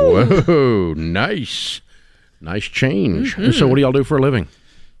 Woohoo! Whoa, nice. Nice change. So what do y'all do for a living?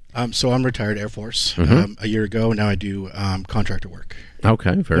 So I'm retired Air Force a year ago. Now I do contractor work.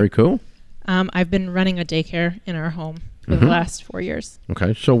 Okay, very cool. I've been running a daycare in our home for the last 4 years.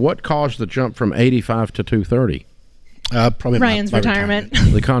 Okay, so what caused the jump from 85 to 230? Probably Ryan's my retirement.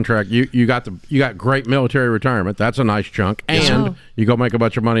 The contract. You got great military retirement. That's a nice chunk, and you go make a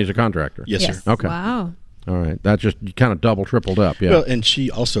bunch of money as a contractor. Yes, sir. Okay. Wow. All right. That just kind of tripled up. Yeah. Well, and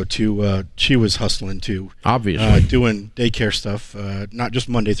she also too. She was hustling too. Obviously, doing daycare stuff, not just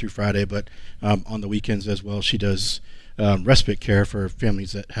Monday through Friday, but on the weekends as well. She does respite care for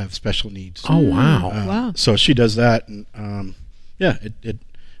families that have special needs. Oh wow! Wow. So she does that, and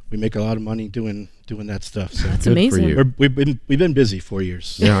we make a lot of money doing that stuff. So That's amazing. For you. We've been busy 4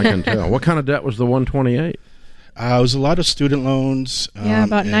 years. Yeah, I can tell. What kind of debt was the 128? It was a lot of student loans.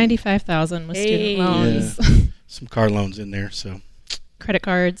 About $95,000 was student loans. Yeah, some car loans in there. So credit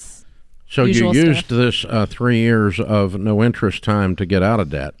cards. So you usual used stuff. this 3 years of no interest time to get out of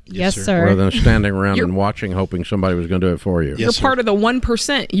debt. Yes, sir. Rather than standing around and watching, hoping somebody was going to do it for you. You're part of the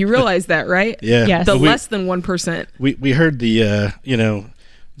 1%. You realize that, right? Yeah. Yes. The less than 1%. We heard the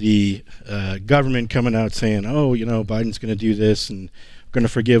government coming out saying, Biden's going to do this and going to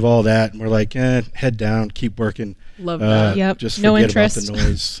forgive all that, and we're like, head down, keep working. Love that. Yep. Just No forget interest. about the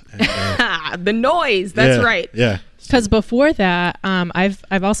noise. And, the noise. That's right. Yeah. Because before that,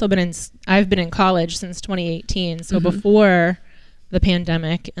 I've also been in college since 2018. So before the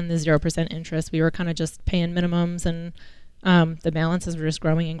pandemic and the 0% interest, we were kind of just paying minimums, and the balances were just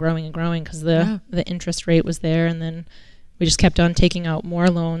growing and growing and growing because the interest rate was there, and then we just kept on taking out more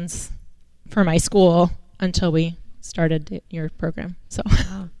loans for my school until we started your program. So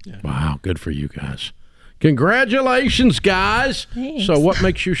Wow, good for you guys. Congratulations, guys. Thanks. So what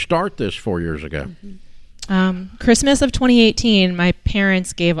makes you start this 4 years ago? Christmas of 2018, my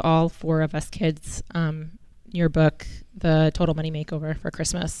parents gave all 4 of us kids your book, The Total Money Makeover, for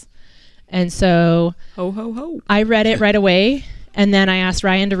Christmas. And so Ho, ho, ho. I read it right away, and then I asked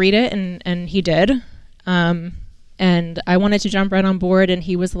Ryan to read it, and he did. And I wanted to jump right on board, and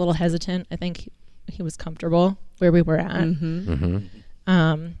he was a little hesitant. I think he was comfortable where we were at.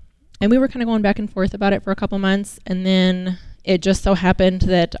 And we were kind of going back and forth about it for a couple months. And then it just so happened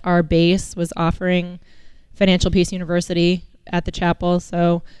that our base was offering Financial Peace University at the chapel.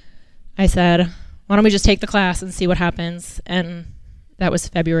 So I said, why don't we just take the class and see what happens? And that was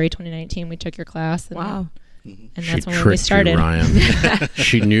February 2019. We took your class. And wow. And that's when we started. You, Ryan.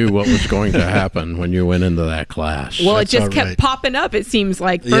 She knew what was going to happen when you went into that class. Well, That's it just kept popping up. It seems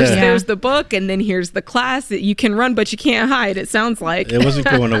like first there's the book, and then here's the class that you can run, but you can't hide. It sounds like it wasn't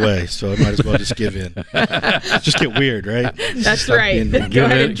going away, so I might as well just give in. Just get weird, right? That's right.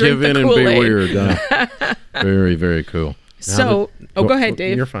 Give in and be weird. Very, very cool. So, go ahead,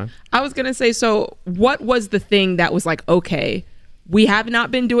 Dave. You're fine. I was gonna say, so what was the thing that was like, okay, we have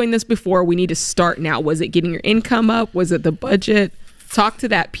not been doing this before. We need to start now. Was it getting your income up? Was it the budget? Talk to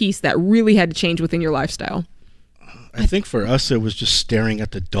that piece that really had to change within your lifestyle. I think for us, it was just staring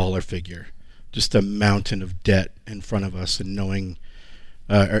at the dollar figure, just a mountain of debt in front of us, and knowing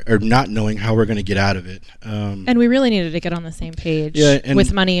or not knowing how we're going to get out of it. And we really needed to get on the same page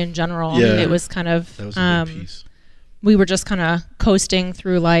with money in general. Yeah, it was kind of that was a big piece. We were just kind of coasting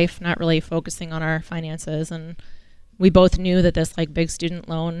through life, not really focusing on our finances, and we both knew that this like big student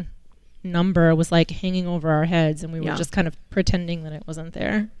loan number was like hanging over our heads, and we were just kind of pretending that it wasn't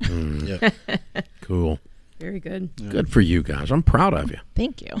there. Cool. Very good. Good for you guys. I'm proud of you.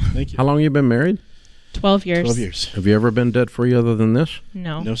 Thank you. Thank you. How long have you been married? 12 years. 12 years. Have you ever been debt free other than this?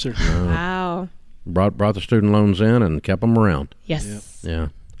 No. No, sir. Wow. Brought the student loans in and kept them around. Yes. Yeah.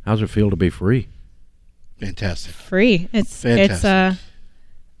 How's it feel to be free? Fantastic. Free. It's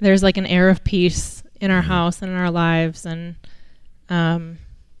there's like an air of peace in our house and in our lives, and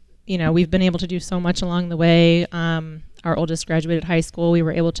you know, we've been able to do so much along the way. Our oldest graduated high school. We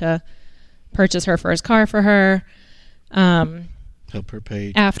were able to purchase her first car for her. Help her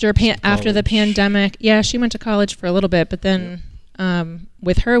pay after the pandemic. Yeah, she went to college for a little bit, but then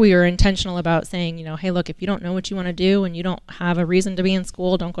with her, we were intentional about saying, you know, hey, look, if you don't know what you want to do and you don't have a reason to be in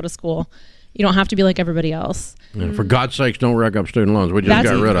school, don't go to school. You don't have to be like everybody else. Yeah, for God's sakes, don't rack up student loans. We just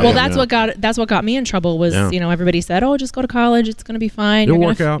got rid of it. Well, that's what got me in trouble was, you know, everybody said, oh, just go to college. It's going to be fine. It'll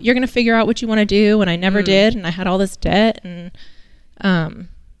work out. You're going to figure out what you want to do. And I never did. And I had all this debt. And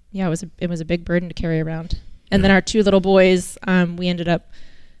it was a big burden to carry around. And then our two little boys, we ended up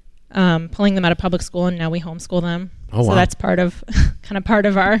pulling them out of public school, and now we homeschool them. Oh, so that's part of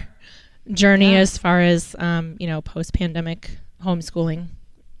our journey as far as, you know, post-pandemic homeschooling.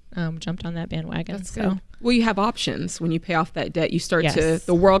 Jumped on that bandwagon. That's good. Well, you have options when you pay off that debt. You start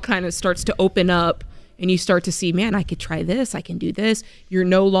the world kind of starts to open up, and you start to see, man, I could try this. I can do this. You're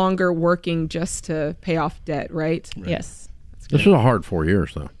no longer working just to pay off debt, right? Yes. This was a hard 4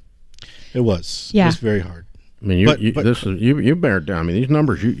 years, though. It was. Yeah. It was very hard. I mean, you bear down. I mean, these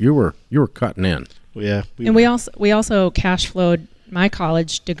numbers you were cutting in. Yeah. We also cash flowed my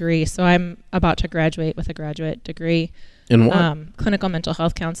college degree, so I'm about to graduate with a graduate degree. In what? Clinical mental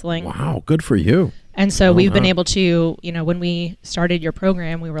health counseling. Wow, good for you. And so we've been able to, you know, when we started your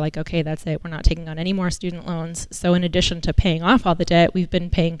program, we were like, okay, that's it. We're not taking on any more student loans. So in addition to paying off all the debt, we've been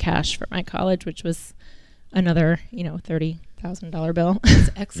paying cash for my college, which was another, you know, $30,000 bill. That's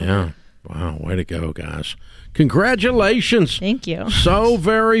excellent. Yeah. Wow, way to go, guys. Congratulations. Thank you. So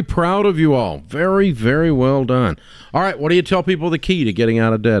very proud of you all. Very, very well done. All right, what do you tell people the key to getting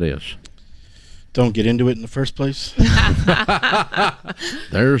out of debt is? Don't get into it in the first place.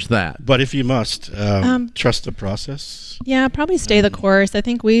 There's that. But if you must, trust the process. Yeah, probably stay the course. I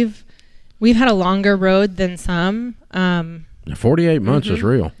think we've had a longer road than some. 48 months is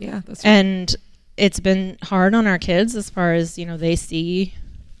real. Yeah, that's and it's been hard on our kids as far as, you know, they see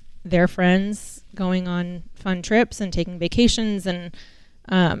their friends going on fun trips and taking vacations and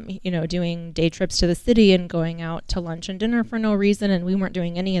you know, doing day trips to the city and going out to lunch and dinner for no reason, and we weren't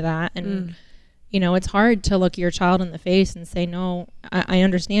doing any of that. And you know, it's hard to look your child in the face and say, no, I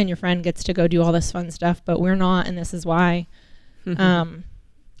understand your friend gets to go do all this fun stuff, but we're not, and this is why. And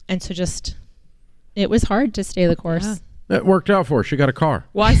so it was hard to stay the course. Yeah. That worked out for her. She got a car.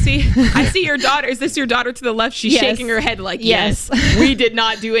 Well, I see your daughter. Is this your daughter to the left? She's shaking her head like, yes. We did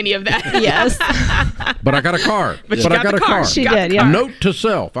not do any of that. Yes. But I got a car. But I got a car. She did, yeah. Note to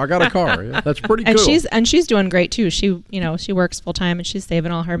self, I got a car. Yeah, that's pretty cool. And she's doing great too. She, you know, she works full time and she's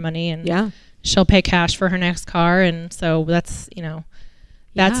saving all her money, and she'll pay cash for her next car. And so that's, you know,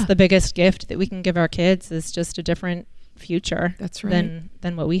 that's the biggest gift that we can give our kids, is just a different future. That's right.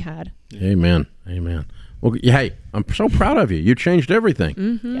 than what we had. Amen. Amen. Well, hey, I'm so proud of you. You changed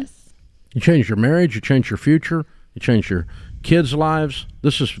everything. Yes. You changed your marriage. You changed your future. You changed your kids' lives.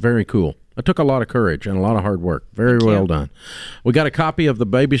 This is very cool. It took a lot of courage and a lot of hard work. Very well done. We got a copy of the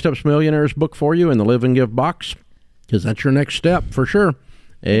Baby Steps Millionaires book for you in the Live and Give box, because that's your next step for sure.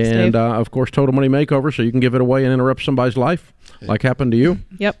 And, of course, Total Money Makeover, so you can give it away and interrupt somebody's life, like happened to you.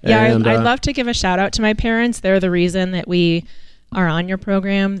 Yep. Yeah, and, I'd love to give a shout-out to my parents. They're the reason that we are on your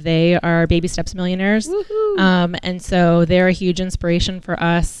program. They are Baby Steps Millionaires. And so they're a huge inspiration for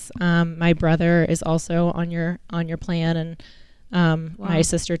us. My brother is also on your plan, and my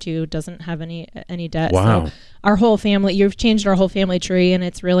sister, too, doesn't have any debt. Wow. So our whole family, you've changed our whole family tree, and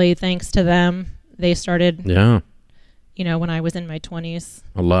it's really thanks to them. They started... when I was in my 20s.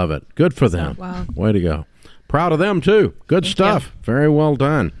 I love it. Good for them. Wow. Way to go. Proud of them, too. Good stuff. Very well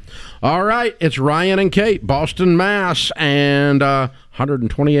done. All right. It's Ryan and Kate, Boston, Mass. And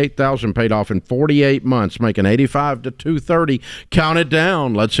 $128,000 paid off in 48 months, making $85,000 to $230,000. Count it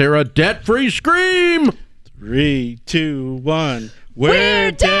down. Let's hear a debt-free scream. 3, 2, 1.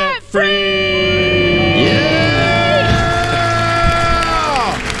 We're debt-free!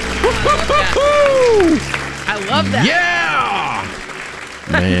 I love that. Yeah!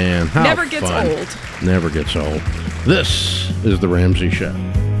 Man, how Never gets fun. old. Never gets old. This is The Ramsey Show.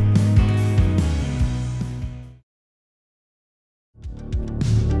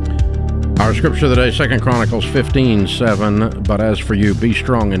 Our scripture of the day, 2 Chronicles 15:7. But as for you, be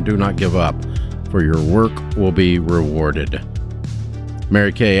strong and do not give up, for your work will be rewarded.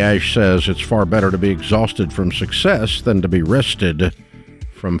 Mary Kay Ash says it's far better to be exhausted from success than to be rested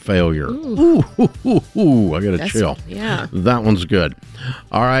from failure. Ooh, I got a chill. Yeah. That one's good.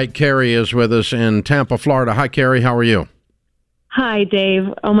 All right, Carrie is with us in Tampa, Florida. Hi, Carrie. How are you? Hi, Dave.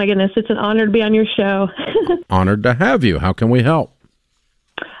 Oh, my goodness. It's an honor to be on your show. Honored to have you. How can we help?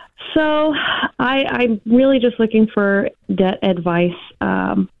 So I'm really just looking for debt advice.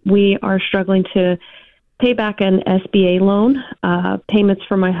 We are struggling to pay back an SBA loan, payments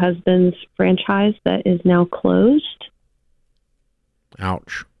for my husband's franchise that is now closed.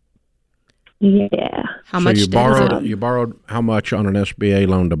 Ouch. Yeah. How much you borrowed how much on an SBA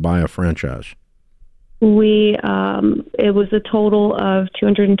loan to buy a franchise? We it was a total of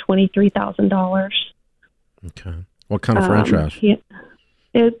 $223,000. Okay. What kind of franchise?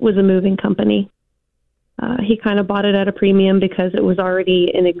 It was a moving company. He kind of bought it at a premium because it was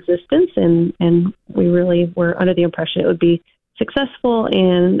already in existence, and we really were under the impression it would be successful.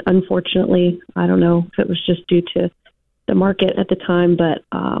 And unfortunately, I don't know if it was just due to the market at the time, but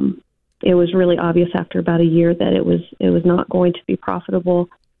it was really obvious after about a year that it was not going to be profitable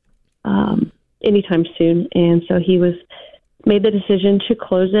anytime soon. And so he made the decision to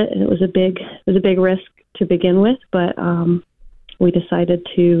close it, and it was a big risk to begin with, but we decided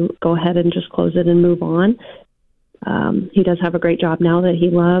to go ahead and just close it and move on. He does have a great job now that he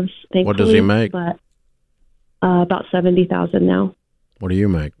loves. What does he make? But about $70,000 now. What do you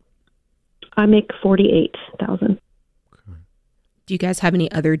make? I make $48,000. Do you guys have any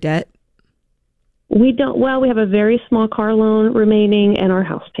other debt? We don't. Well, we have a very small car loan remaining and our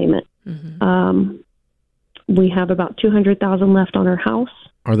house payment. Mm-hmm. We have about $200,000 left on our house.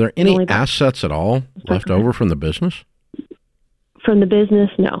 Are there any assets at all left over from the business? From the business,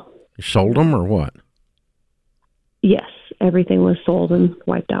 no. You sold them or what? Yes, everything was sold and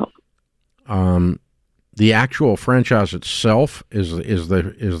wiped out. The actual franchise itself, is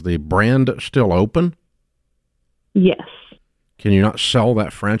the brand still open? Yes. Can you not sell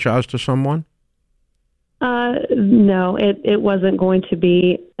that franchise to someone? No, it wasn't going to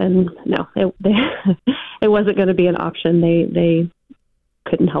be, and no, it wasn't going to be an option. They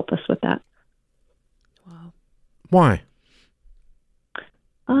couldn't help us with that. Wow. Why?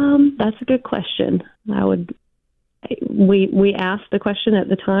 That's a good question. We asked the question at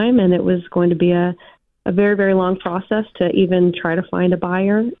the time, and it was going to be a very, very long process to even try to find a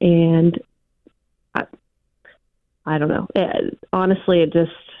buyer. And I don't know. Honestly, I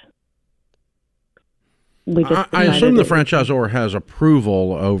assume the franchisor has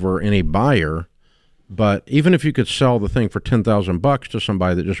approval over any buyer, but even if you could sell the thing for $10,000 to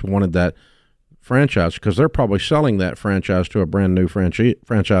somebody that just wanted that franchise, because they're probably selling that franchise to a brand new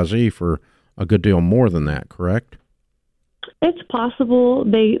franchisee for a good deal more than that, correct? It's possible.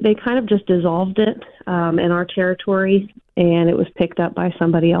 They kind of just dissolved it in our territory, and it was picked up by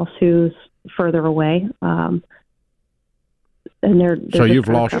somebody else who's further away. And so you've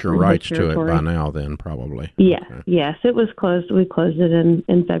lost your rights to it by now, then, probably. Yeah. Okay. Yes, it was closed. We closed it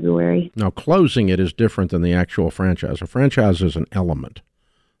in February. Now, closing it is different than the actual franchise. A franchise is an element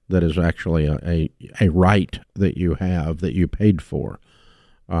that is actually a right that you have that you paid for.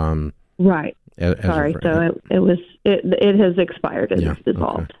 Right. Sorry. So it has expired and it's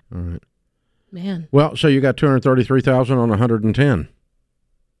dissolved. Okay. All right. Man. Well, so you got $233,000 on 110.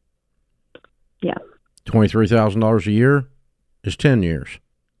 Yeah. $23,000 a year is 10 years.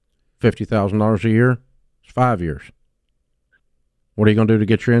 $50,000 a year is 5 years. What are you going to do to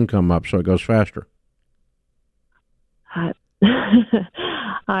get your income up so it goes faster?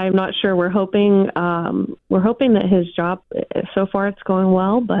 I'm not sure. We're hoping that his job, so far it's going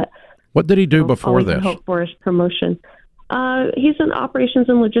well, but what did he do before all we this? can hope for his promotion. He's in operations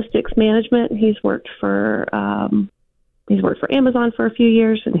and logistics management. He's worked for Amazon for a few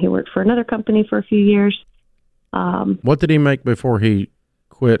years, and he worked for another company for a few years. What did he make before he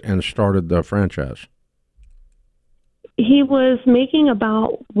quit and started the franchise? He was making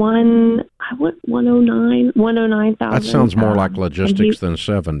about 109,000. That sounds more like logistics than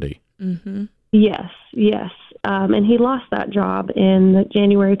 70. Mm-hmm. Yes. And he lost that job in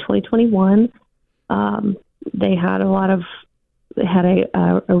January 2021. They had a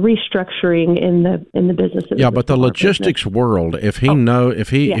restructuring in the business. Yeah, but the logistics world, if he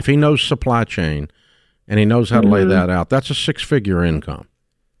knows supply chain and he knows how to lay that out, that's a 6-figure income.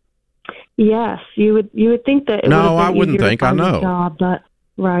 Yes, you would think that. No, I wouldn't think. I know. Job, but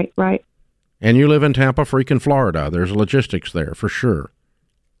right. And you live in Tampa, freaking Florida. There's logistics there for sure.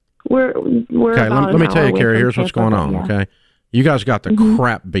 We're okay. Let me tell you, Carrie. Here's what's going on. Yeah. Okay, you guys got the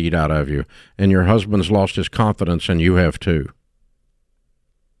crap beat out of you, and your husband's lost his confidence, and you have too.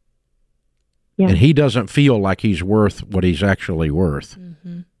 Yeah. And he doesn't feel like he's worth what he's actually worth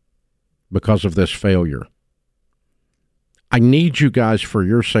because of this failure. I need you guys, for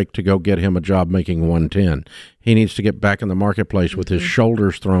your sake, to go get him a job making 110. He needs to get back in the marketplace with his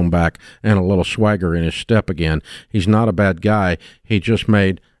shoulders thrown back and a little swagger in his step again. He's not a bad guy. You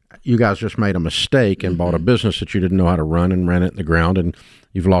guys just made a mistake and bought a business that you didn't know how to run and ran it in the ground, and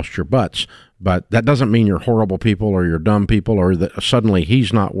you've lost your butts. But that doesn't mean you're horrible people or you're dumb people or that suddenly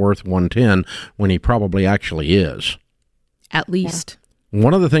he's not worth 110 when he probably actually is. At least.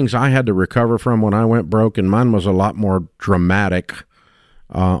 One of the things I had to recover from when I went broke, and mine was a lot more dramatic,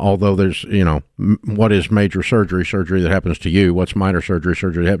 although there's, what is major surgery that happens to you? What's minor surgery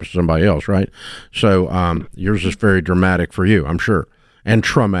that happens to somebody else, right? So yours is very dramatic for you, I'm sure, and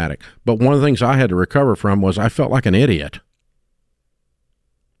traumatic. But one of the things I had to recover from was I felt like an idiot.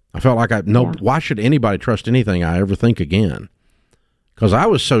 I felt like why should anybody trust anything I ever think again? Because I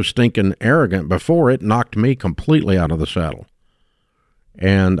was so stinking arrogant before it knocked me completely out of the saddle.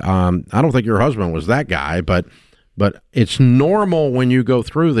 And I don't think your husband was that guy, but it's normal when you go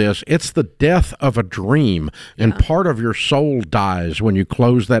through this. It's the death of a dream, and part of your soul dies when you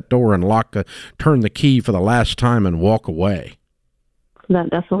close that door and turn the key for the last time and walk away. That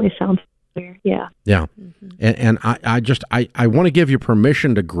definitely sounds fair. Yeah. Yeah. And I want to give you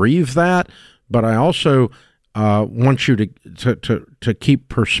permission to grieve that, but I also want you to keep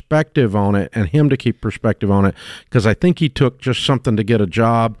perspective on it, and him to keep perspective on it, because I think he took just something to get a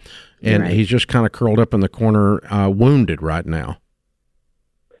job, and he's just kind of curled up in the corner, wounded right now.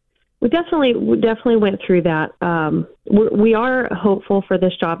 We definitely went through that. We are hopeful for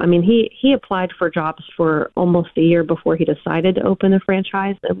this job. I mean, he applied for jobs for almost a year before he decided to open the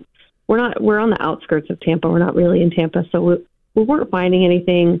franchise. And we're on the outskirts of Tampa. We're not really in Tampa, so we weren't finding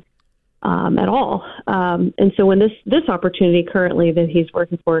anything at all. And so when this opportunity currently that he's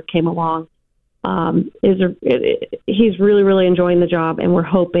working for came along, he's really, really enjoying the job, and we're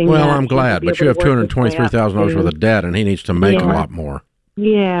hoping. Well, I'm glad, but you have $223,000 worth of debt, and he needs to make a lot more.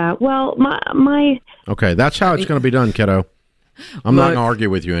 Yeah. Well, my. Okay, that's how it's going to be done, kiddo. I'm not going to argue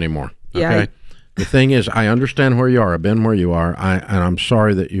with you anymore. Okay. Yeah. The thing is, I understand where you are. I've been where you are, and I'm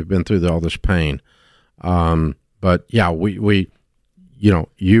sorry that you've been through all this pain. But yeah,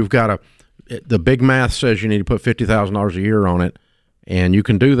 you've got to. The big math says you need to put $50,000 a year on it, and you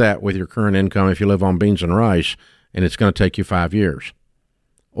can do that with your current income if you live on beans and rice, and it's going to take you 5 years.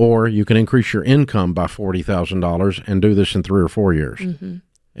 Or you can increase your income by $40,000 and do this in 3 or 4 years,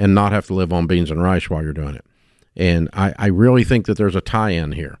 and not have to live on beans and rice while you're doing it. And I really think that there's a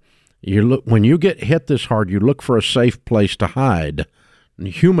tie-in here. When you get hit this hard, you look for a safe place to hide. And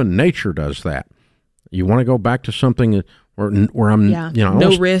human nature does that. You want to go back to something where I'm,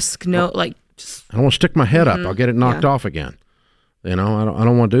 no risk, I don't want to stick my head up. I'll get it knocked off again. I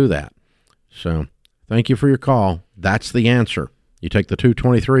don't want to do that. So thank you for your call. That's the answer. You take the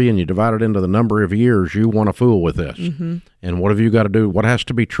 223 and you divide it into the number of years you want to fool with this. And what have you got to do? What has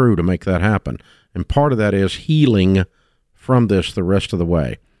to be true to make that happen? And part of that is healing from this the rest of the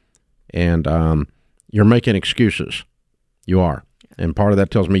way. And you're making excuses. You are. And part of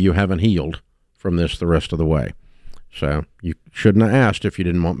that tells me you haven't healed from this the rest of the way. So you shouldn't have asked if you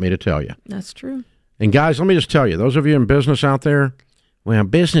didn't want me to tell you. That's true. And guys, let me just tell you, those of you in business out there, Well,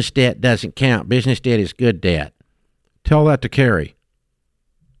 business debt doesn't count. Business debt is good debt. Tell that to Carrie.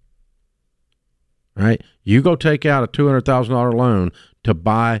 All right? You go take out a $200,000 loan to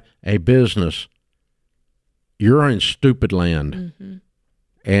buy a business. You're in stupid land. Mm-hmm.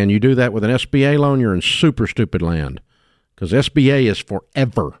 And you do that with an SBA loan, you're in super stupid land. Because SBA is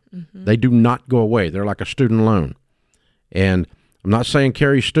forever. Mm-hmm. They do not go away. They're like a student loan. And I'm not saying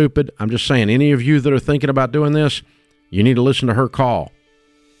Carrie's stupid. I'm just saying any of you that are thinking about doing this, you need to listen to her call.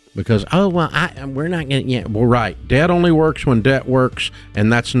 Because, we're not going to, yeah, well, right. Debt only works when debt works,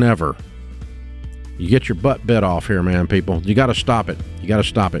 and that's never. You get your butt bit off here, man, people. You got to stop it. You got to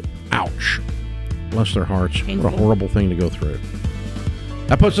stop it. Ouch. Bless their hearts. Painful. What a horrible thing to go through.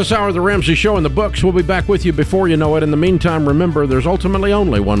 That puts this hour of the Ramsey Show in the books. We'll be back with you before you know it. In the meantime, remember, there's ultimately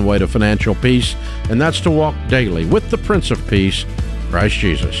only one way to financial peace, and that's to walk daily with the Prince of Peace, Christ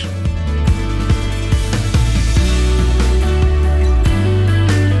Jesus.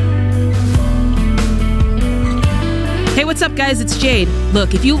 Hey, what's up, guys? It's Jade.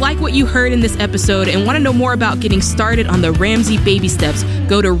 Look, if you like what you heard in this episode and want to know more about getting started on the Ramsey baby steps,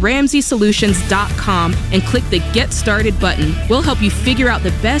 go to RamseySolutions.com and click the Get Started button. We'll help you figure out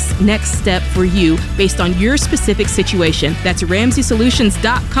the best next step for you based on your specific situation. That's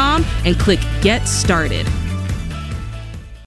RamseySolutions.com and click Get Started.